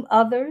blame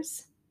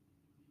others,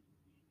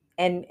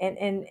 and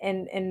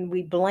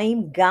we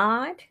blame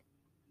God,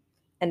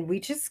 and we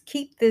just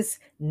keep this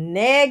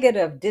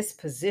negative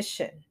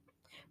disposition.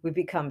 We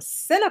become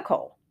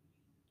cynical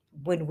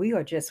when we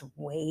are just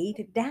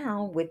weighed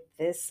down with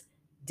this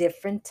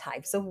different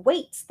types of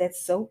weights that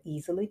so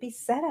easily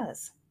beset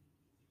us.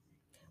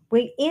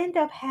 We end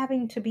up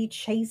having to be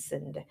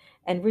chastened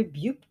and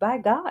rebuked by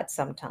God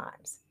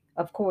sometimes.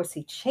 Of course,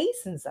 He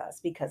chastens us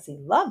because He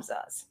loves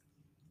us.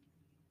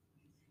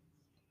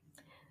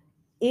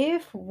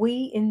 If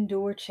we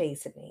endure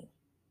chastening,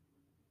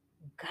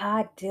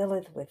 God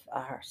dealeth with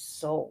our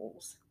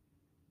souls.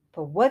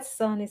 For what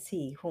son is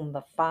he whom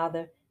the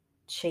Father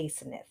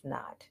chasteneth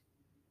not?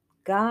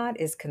 God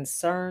is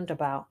concerned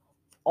about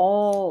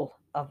all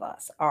of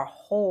us, our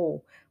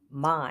whole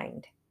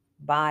mind,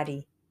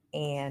 body,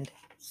 and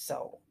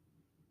soul,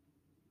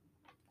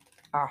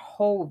 our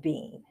whole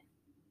being.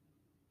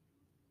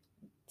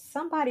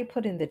 Somebody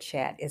put in the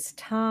chat, it's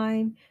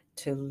time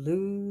to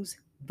lose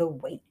the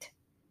weight.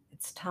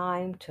 It's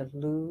time to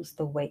lose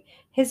the weight.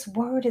 His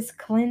word is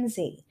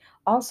cleansing.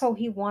 Also,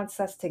 he wants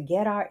us to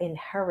get our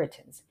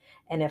inheritance.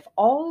 And if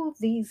all of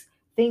these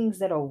things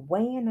that are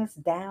weighing us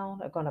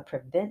down are going to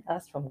prevent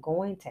us from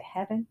going to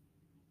heaven,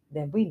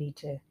 then we need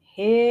to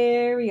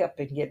hurry up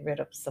and get rid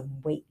of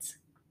some weights.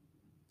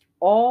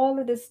 All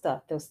of this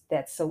stuff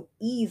that so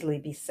easily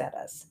beset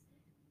us.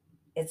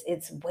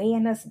 It's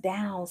weighing us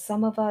down.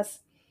 Some of us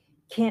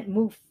can't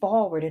move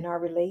forward in our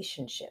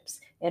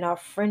relationships, in our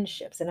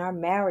friendships, in our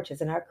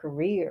marriages, in our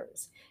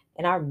careers,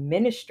 in our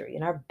ministry,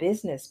 in our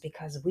business,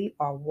 because we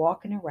are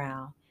walking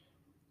around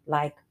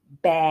like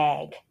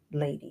bag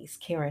ladies,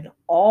 carrying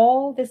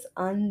all this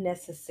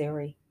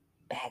unnecessary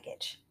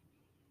baggage.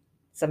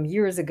 Some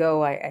years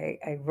ago,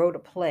 I wrote a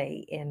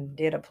play and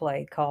did a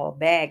play called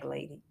Bag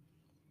Lady.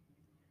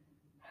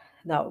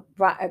 No,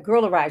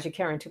 Girl Arise, you're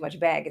carrying too much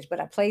baggage. But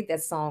I played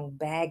that song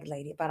Bag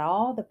Lady about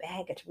all the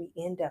baggage we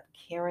end up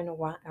carrying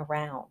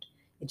around.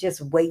 It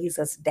just weighs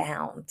us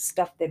down,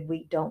 stuff that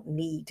we don't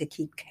need to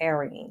keep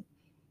carrying.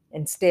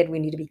 Instead, we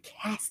need to be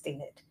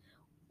casting it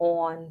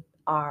on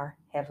our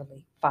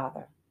Heavenly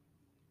Father.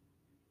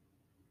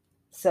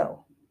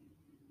 So,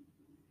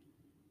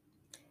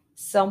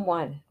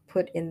 someone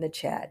put in the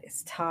chat,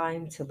 it's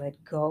time to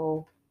let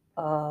go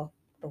of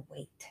the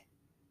weight.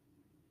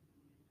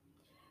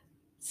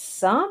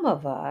 Some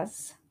of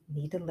us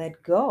need to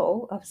let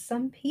go of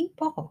some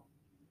people.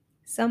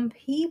 Some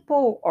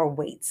people are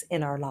weights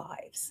in our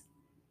lives.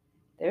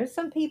 There's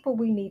some people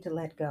we need to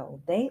let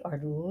go. They are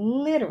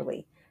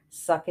literally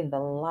sucking the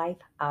life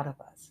out of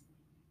us.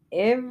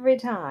 Every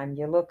time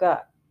you look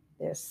up,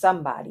 there's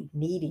somebody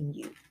needing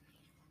you,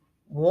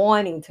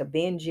 wanting to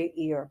bend your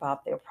ear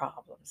about their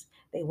problems.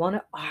 They want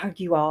to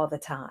argue all the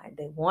time.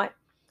 They want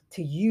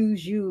to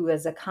use you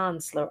as a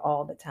counselor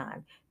all the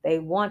time. They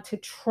want to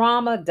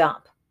trauma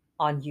dump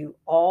on you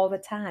all the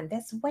time.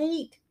 That's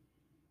weight.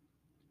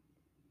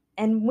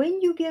 And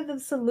when you give the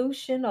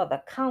solution or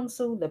the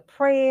counsel, the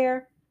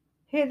prayer,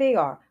 here they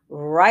are,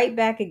 right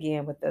back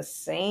again with the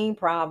same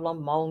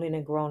problem, moaning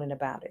and groaning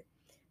about it.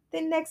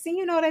 Then next thing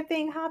you know, that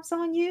thing hops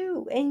on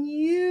you and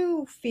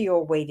you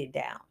feel weighted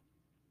down.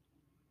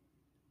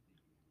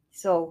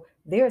 So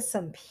there are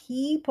some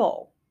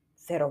people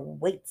that are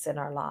weights in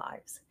our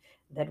lives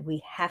that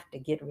we have to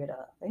get rid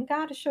of. And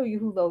God will show you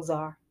who those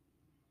are.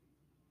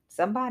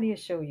 Somebody will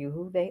show you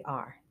who they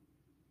are.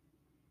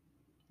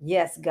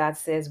 Yes, God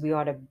says we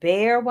are to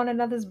bear one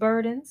another's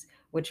burdens,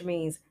 which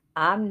means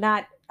I'm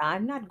not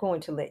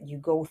going to let you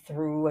go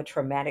through a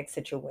traumatic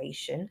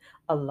situation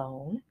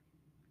alone.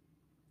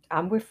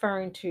 I'm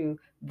referring to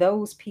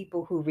those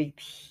people who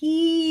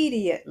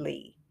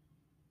repeatedly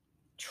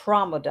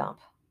trauma dump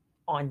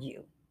on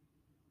you.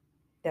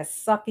 That's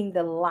sucking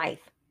the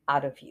life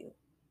out of you.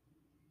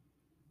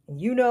 And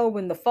you know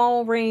when the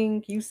phone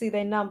ring, you see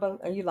their number,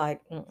 and you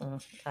like,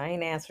 I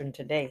ain't answering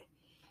today.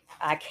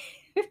 I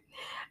can't,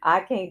 I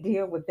can't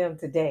deal with them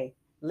today.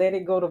 Let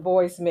it go to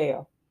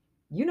voicemail.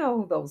 You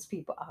know who those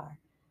people are.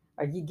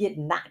 Or you get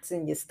knots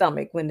in your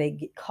stomach when they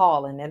get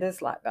calling, and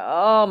it's like,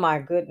 oh my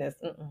goodness,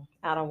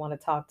 I don't want to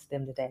talk to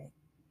them today.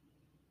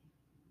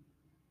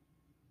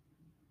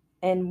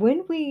 And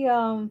when we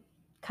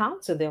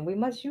counsel them, we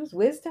must use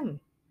wisdom.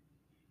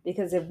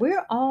 Because if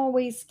we're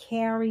always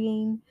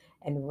carrying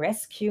and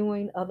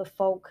rescuing other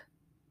folk,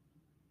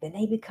 then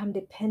they become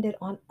dependent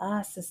on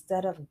us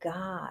instead of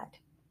God.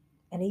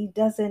 And He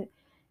doesn't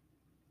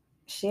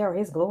share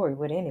His glory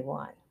with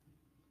anyone.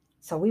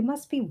 So we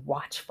must be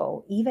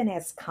watchful, even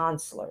as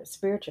counselors,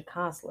 spiritual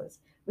counselors.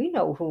 We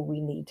know who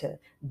we need to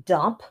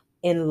dump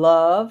in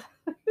love,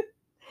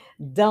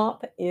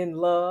 dump in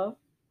love,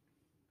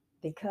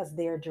 because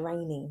they're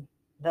draining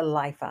the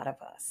life out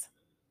of us.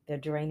 They're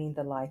draining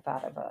the life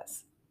out of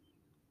us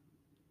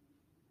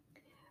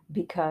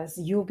because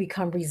you'll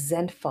become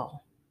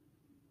resentful.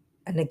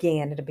 And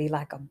again, it'll be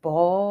like a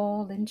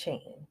ball and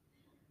chain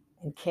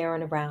and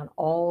carrying around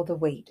all the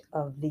weight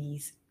of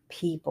these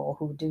people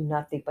who do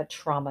nothing but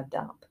trauma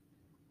dump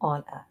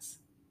on us.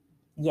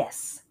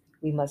 Yes,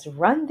 we must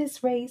run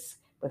this race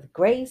with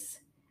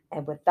grace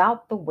and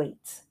without the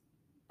weights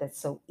that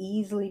so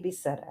easily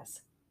beset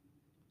us.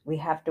 We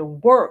have to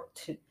work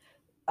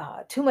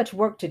too much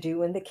work to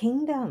do in the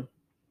kingdom.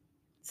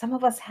 Some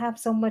of us have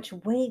so much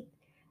weight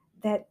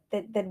that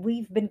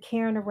we've been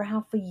carrying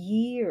around for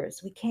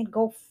years. We can't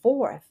go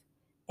forth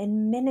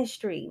in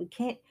ministry. We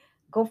can't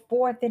go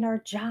forth in our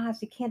jobs.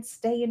 We can't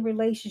stay in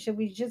relationship.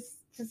 We just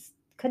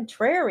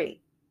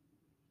contrary.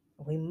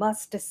 We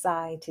must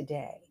decide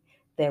today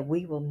that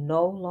we will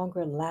no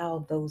longer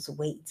allow those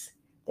weights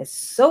that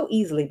so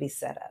easily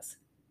beset us.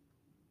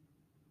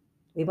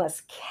 We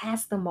must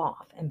cast them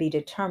off and be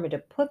determined to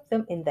put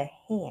them in the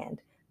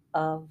hand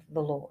of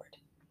the Lord.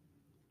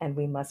 And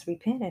we must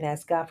repent and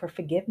ask God for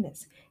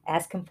forgiveness,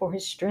 ask Him for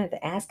His strength,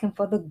 ask Him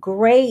for the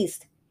grace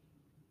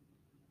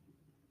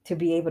to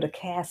be able to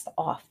cast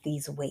off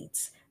these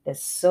weights that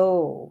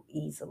so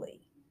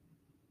easily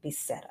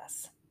beset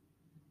us.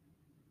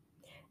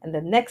 And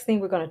the next thing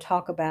we're going to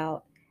talk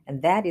about,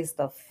 and that is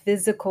the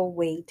physical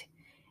weight.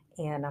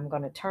 And I'm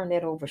going to turn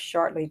that over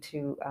shortly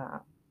to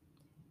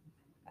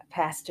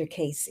Pastor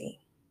Kacie.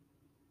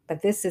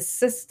 But this is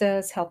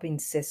Sisters Helping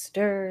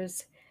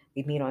Sisters.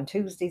 We meet on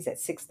Tuesdays at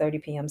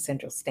 6:30 p.m.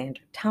 Central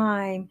Standard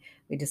Time.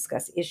 We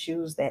discuss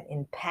issues that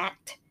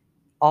impact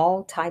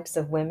all types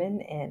of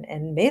women,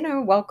 and men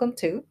are welcome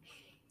too.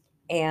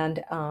 And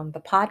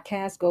the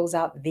podcast goes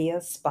out via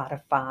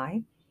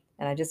Spotify.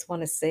 And I just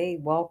want to say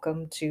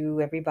welcome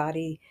to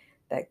everybody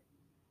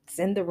that's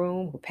in the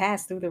room, who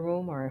passed through the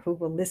room, or who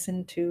will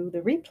listen to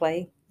the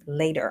replay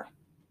later.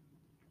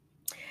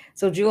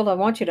 So, Jewel, I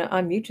want you to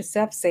unmute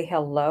yourself, say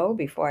hello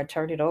before I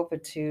turn it over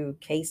to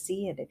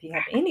Kacie. And if you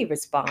have any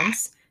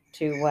response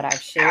to what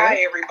I've shared. Hi,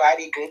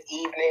 everybody. Good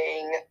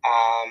evening.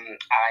 I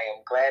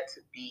am glad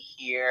to be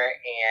here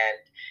and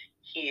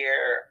hear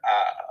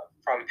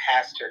from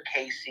Pastor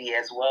Kacie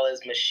as well as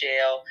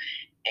Michelle.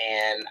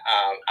 And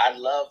I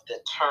love the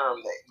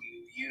term that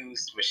you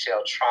used,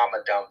 Michelle,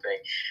 trauma dumping.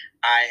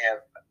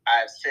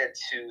 I've said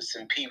to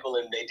some people,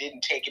 and they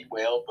didn't take it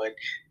well, but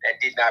that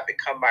did not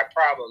become my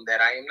problem,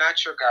 that I am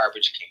not your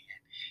garbage can.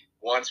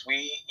 Once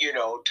we,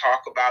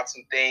 talk about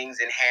some things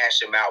and hash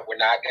them out, we're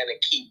not going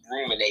to keep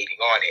ruminating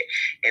on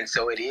it. And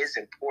so it is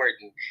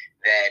important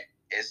that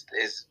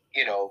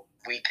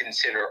we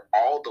consider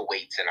all the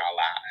weights in our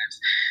lives.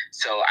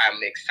 So I'm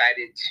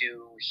excited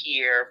to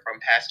hear from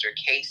Pastor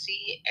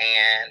Kacie,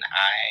 and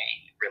I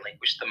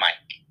relinquish the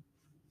mic.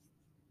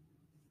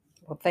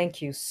 Well,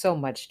 thank you so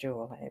much,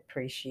 Jewel. I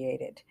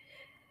appreciate it.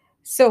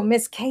 So,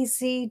 Miss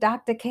Kacie,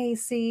 Dr.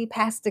 Kacie,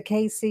 Pastor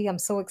Kacie, I'm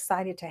so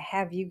excited to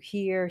have you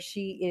here.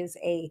 She is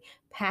a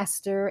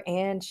pastor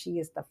and she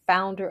is the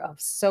founder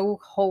of So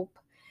Hope.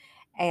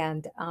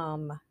 And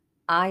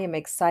I am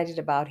excited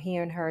about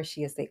hearing her.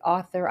 She is the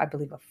author, I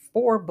believe, of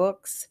 4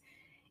 books.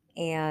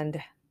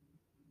 And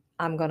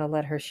I'm going to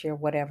let her share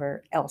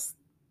whatever else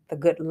the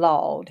good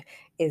Lord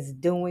is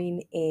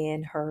doing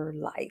in her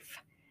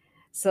life.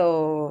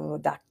 So,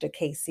 Dr.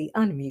 Kacie,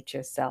 unmute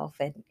yourself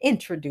and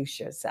introduce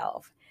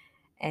yourself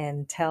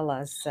and tell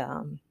us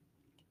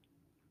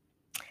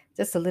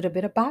just a little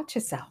bit about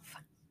yourself.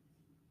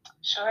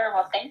 Sure.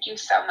 Well, thank you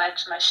so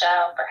much,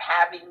 Michelle, for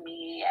having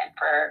me and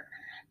for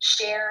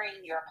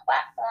sharing your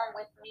platform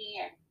with me.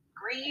 And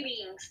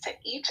greetings to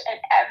each and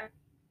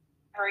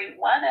every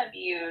one of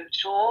you,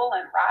 Jewel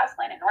and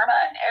Rosalind and Norma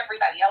and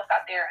everybody else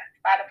out there in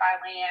Spotify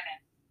land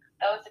and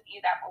those of you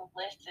that will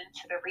listen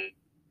to the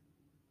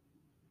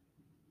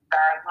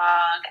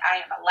Starr-Long.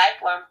 I am a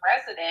lifelong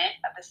resident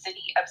of the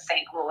city of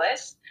St.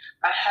 Louis.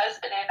 My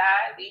husband and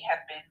I, we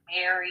have been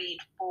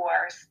married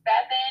for 7.5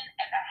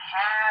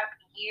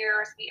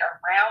 years. We are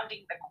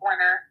rounding the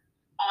corner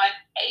on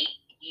 8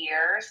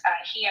 years.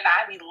 He and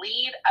I, we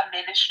lead a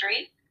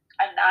ministry,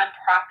 a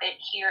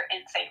nonprofit here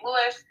in St.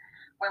 Louis,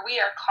 where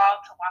we are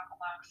called to walk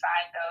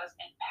alongside those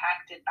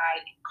impacted by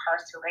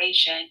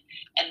incarceration.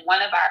 And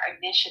one of our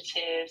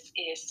initiatives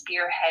is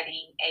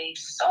spearheading a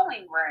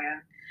sewing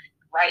room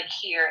right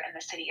here in the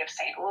city of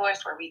St. Louis,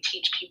 where we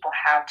teach people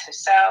how to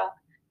sew,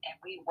 and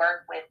we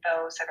work with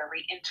those that are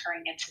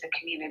re-entering into the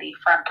community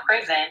from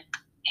prison,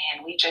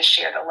 and we just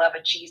share the love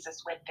of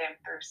Jesus with them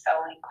through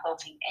sewing,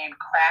 quilting, and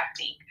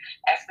crafting.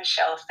 As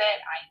Michelle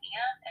said, I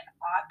am an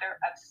author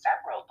of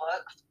several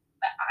books,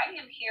 but I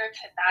am here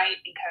tonight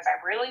because I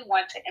really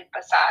want to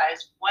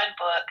emphasize one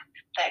book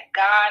that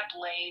God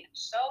laid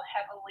so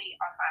heavily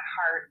on my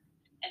heart,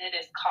 and it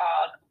is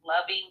called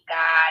Loving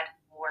God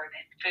More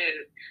Than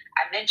Food.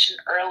 I mentioned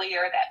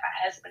earlier that my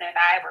husband and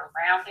I were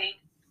rounding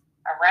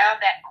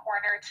around that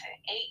corner to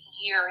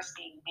 8 years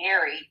being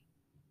married,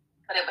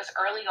 but it was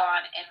early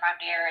on in my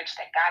marriage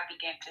that God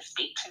began to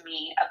speak to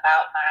me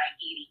about my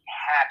eating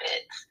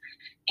habits.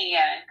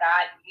 And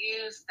God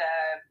used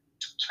the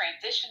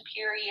transition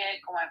period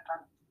going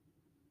from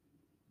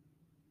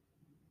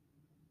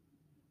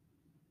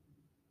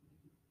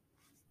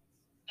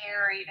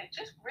married and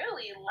just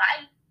really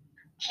life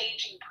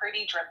changing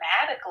pretty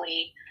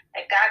dramatically,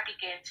 that God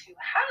began to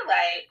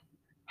highlight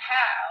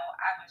how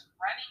I was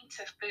running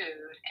to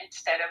food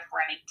instead of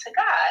running to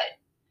God.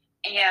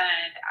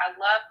 And I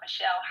love,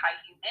 Michelle, how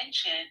you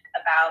mentioned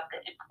about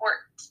the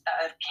importance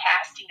of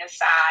casting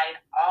aside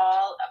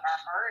all of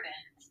our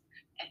burdens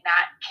and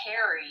not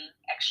carrying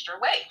extra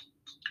weight.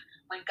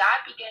 When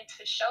God began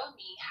to show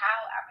me how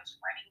I was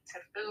running to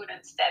food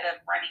instead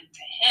of running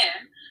to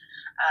Him,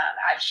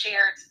 I've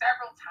shared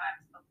several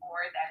times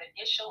before that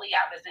initially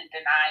I was in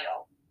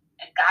denial,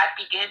 and God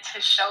began to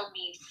show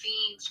me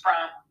scenes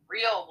from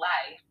real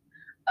life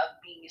of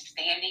me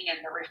standing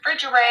in the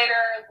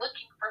refrigerator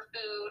looking for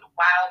food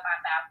while my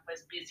mouth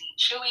was busy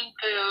chewing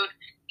food.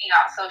 He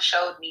also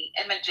showed me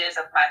images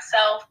of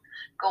myself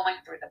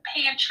going through the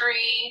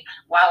pantry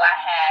while I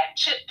had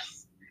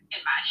chips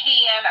in my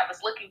hand. I was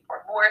looking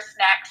for more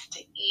snacks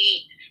to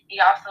eat. He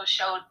also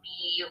showed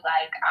me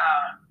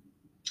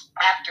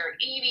after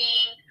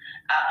eating,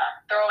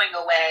 throwing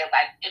away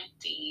like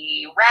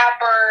empty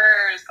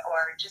wrappers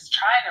or just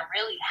trying to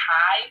really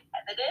hide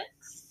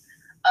evidence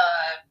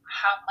of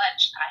how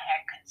much I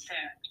had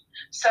consumed.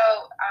 So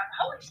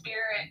Holy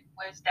Spirit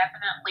was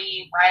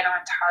definitely right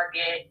on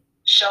target,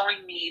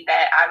 showing me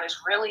that I was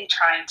really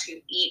trying to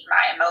eat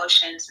my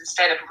emotions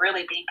instead of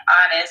really being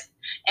honest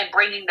and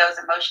bringing those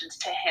emotions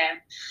to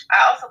Him.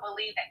 I also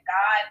believe that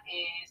God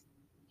is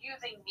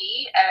using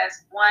me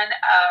as one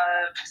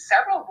of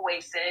several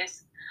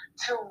voices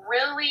to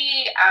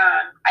really,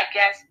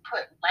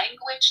 put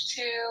language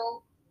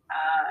to,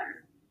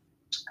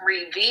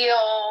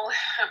 reveal,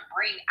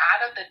 bring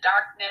out of the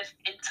darkness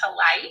into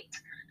light,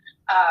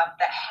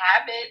 the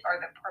habit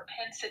or the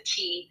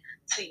propensity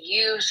to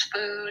use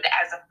food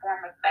as a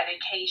form of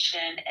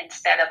medication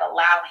instead of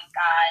allowing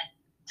God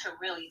to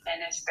really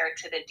minister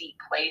to the deep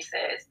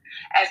places.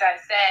 As I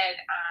said,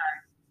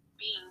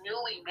 being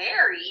newly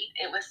married,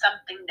 it was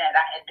something that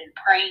I had been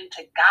praying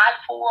to God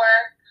for.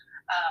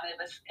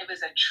 It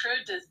was a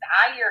true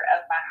desire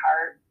of my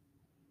heart.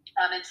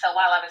 And so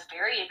while I was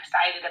very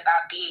excited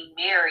about being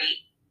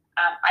married,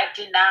 I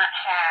did not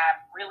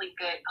have really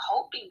good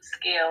coping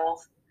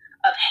skills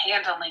of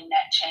handling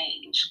that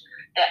change.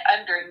 That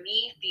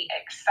underneath the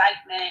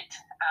excitement,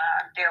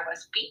 there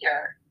was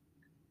fear.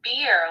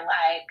 Fear,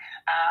 like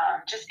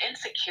just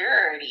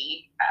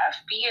insecurity,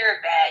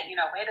 fear that,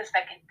 wait a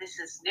second, this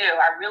is new.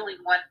 I really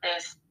want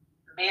this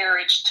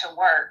marriage to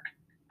work.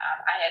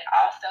 I had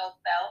also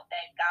felt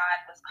that God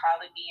was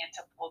calling me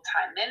into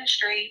full-time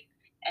ministry.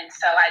 And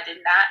so I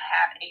did not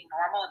have a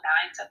normal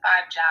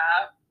 9-to-5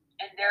 job.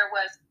 And there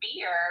was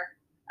fear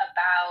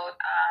about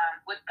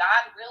would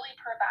God really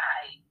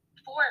provide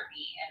for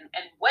me?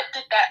 And what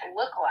did that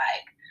look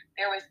like?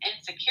 There was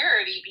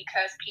insecurity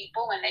because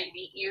people, when they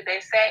meet you, they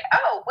say,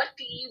 oh, what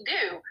do you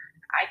do?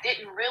 I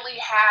didn't really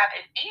have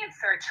an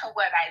answer to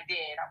what I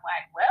did. I'm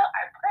like, well,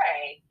 I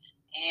pray.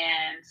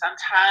 And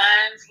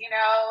sometimes,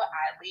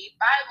 I lead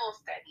Bible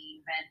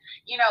studies. And,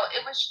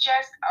 it was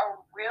just a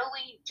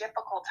really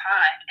difficult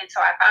time. And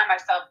so I found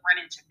myself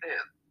running to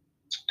food.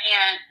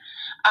 And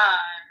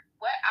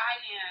what I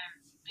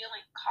am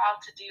feeling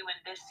called to do in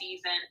this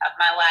season of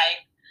my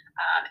life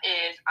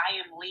is I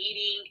am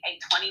leading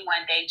a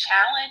 21-day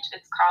challenge.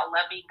 It's called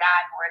Loving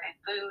God More Than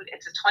Food.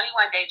 It's a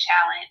 21-day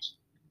challenge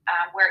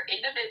where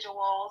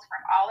individuals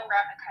from all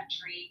around the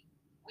country,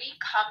 we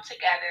come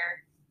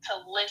together to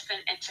listen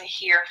and to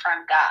hear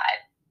from God.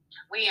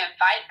 We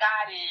invite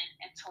God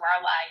into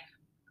our life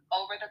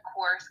over the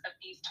course of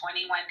these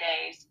 21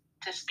 days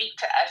to speak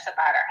to us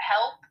about our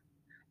health,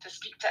 to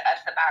speak to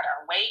us about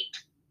our weight,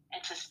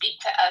 and to speak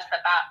to us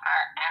about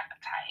our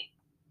appetite.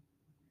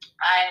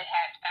 I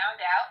had found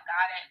out,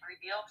 God had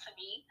revealed to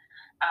me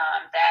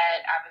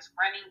that I was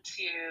running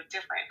to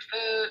different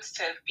foods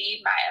to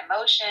feed my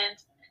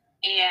emotions.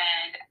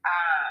 And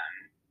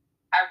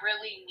I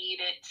really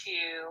needed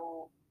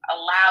to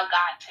allow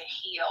God to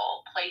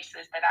heal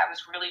places that I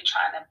was really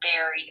trying to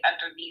bury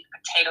underneath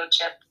potato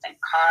chips and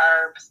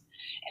carbs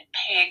and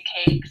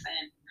pancakes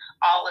and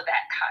all of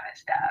that kind of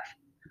stuff.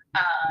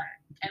 Um,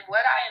 and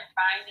what I am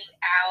finding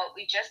out,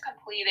 we just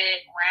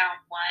completed round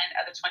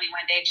 1 of the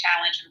 21-day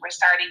challenge, and we're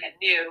starting a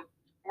new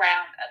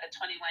round of the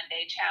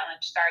 21-day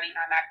challenge starting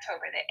on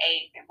October the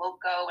 8th, and we'll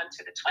go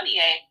into the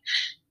 28th.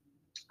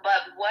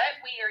 But what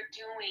we are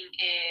doing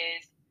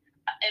is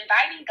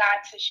inviting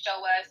God to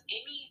show us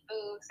any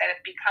foods that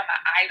have become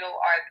an idol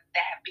or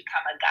that have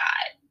become a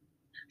God.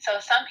 So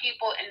some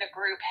people in the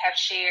group have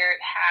shared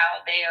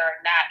how they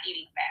are not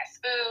eating fast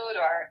food,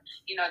 or,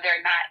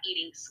 they're not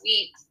eating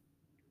sweets.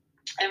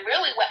 And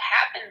really what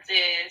happens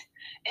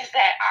is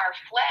that our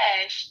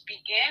flesh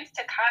begins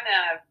to kind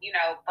of,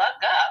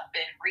 buck up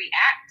and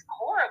react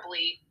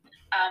horribly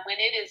when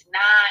it is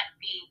not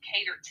being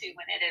catered to,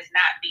 when it is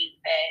not being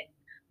fed.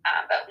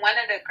 But one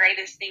of the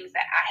greatest things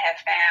that I have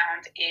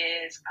found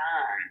is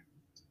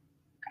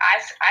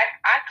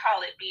I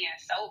call it being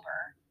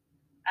sober.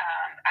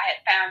 I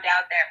had found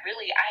out that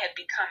really I had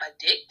become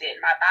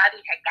addicted. My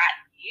body had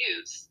gotten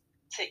used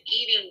to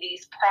eating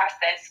these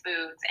processed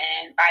foods.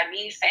 And by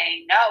me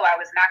saying no, I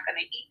was not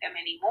going to eat them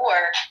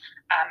anymore,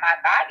 my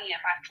body and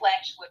my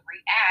flesh would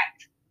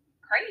react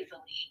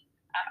crazily.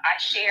 I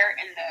share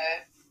in the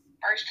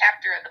first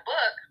chapter of the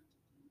book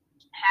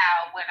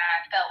how when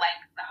I felt like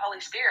the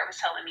Holy Spirit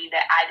was telling me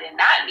that I did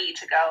not need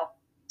to go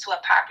to a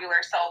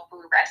popular soul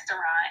food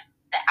restaurant,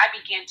 that I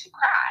began to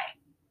cry.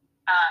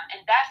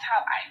 And that's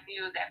how I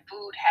knew that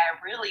food had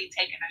really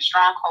taken a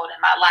stronghold in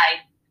my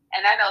life.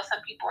 And I know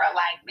some people are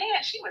like,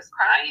 man, she was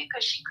crying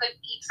because she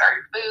couldn't eat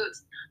certain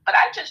foods. But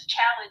I just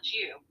challenge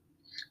you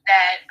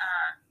that,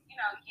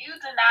 you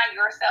deny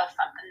yourself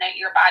something that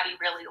your body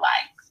really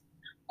likes.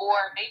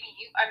 Or maybe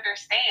you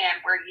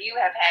understand where you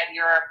have had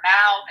your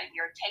mouth and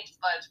your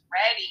taste buds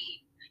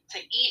ready to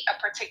eat a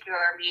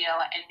particular meal,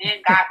 and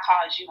then God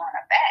calls you on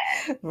a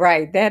fast.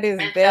 Right. And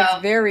That's so,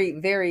 very,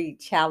 very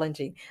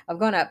challenging. I'm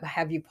gonna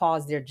have you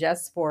pause there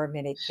just for a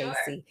minute, sure.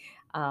 Kacie,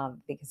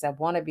 because I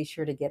want to be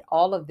sure to get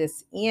all of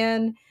this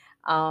in.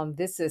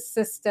 This is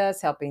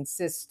Sisters Helping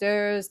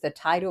Sisters. The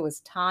title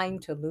is Time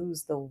to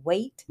Lose the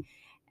Weight.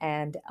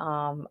 And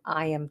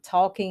I am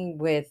talking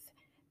with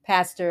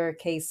Pastor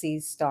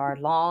Kacie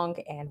Starr-Long,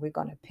 and we're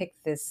going to pick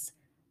this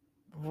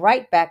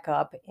right back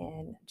up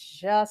in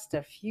just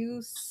a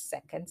few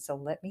seconds. So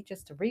let me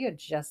just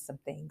readjust some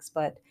things.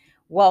 But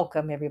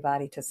welcome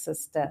everybody to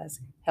Sisters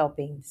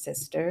Helping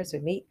Sisters. We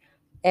meet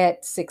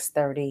at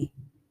 6:30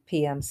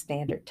 p.m.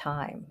 Standard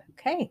Time.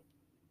 Okay.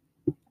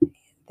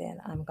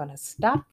 Then I'm going to stop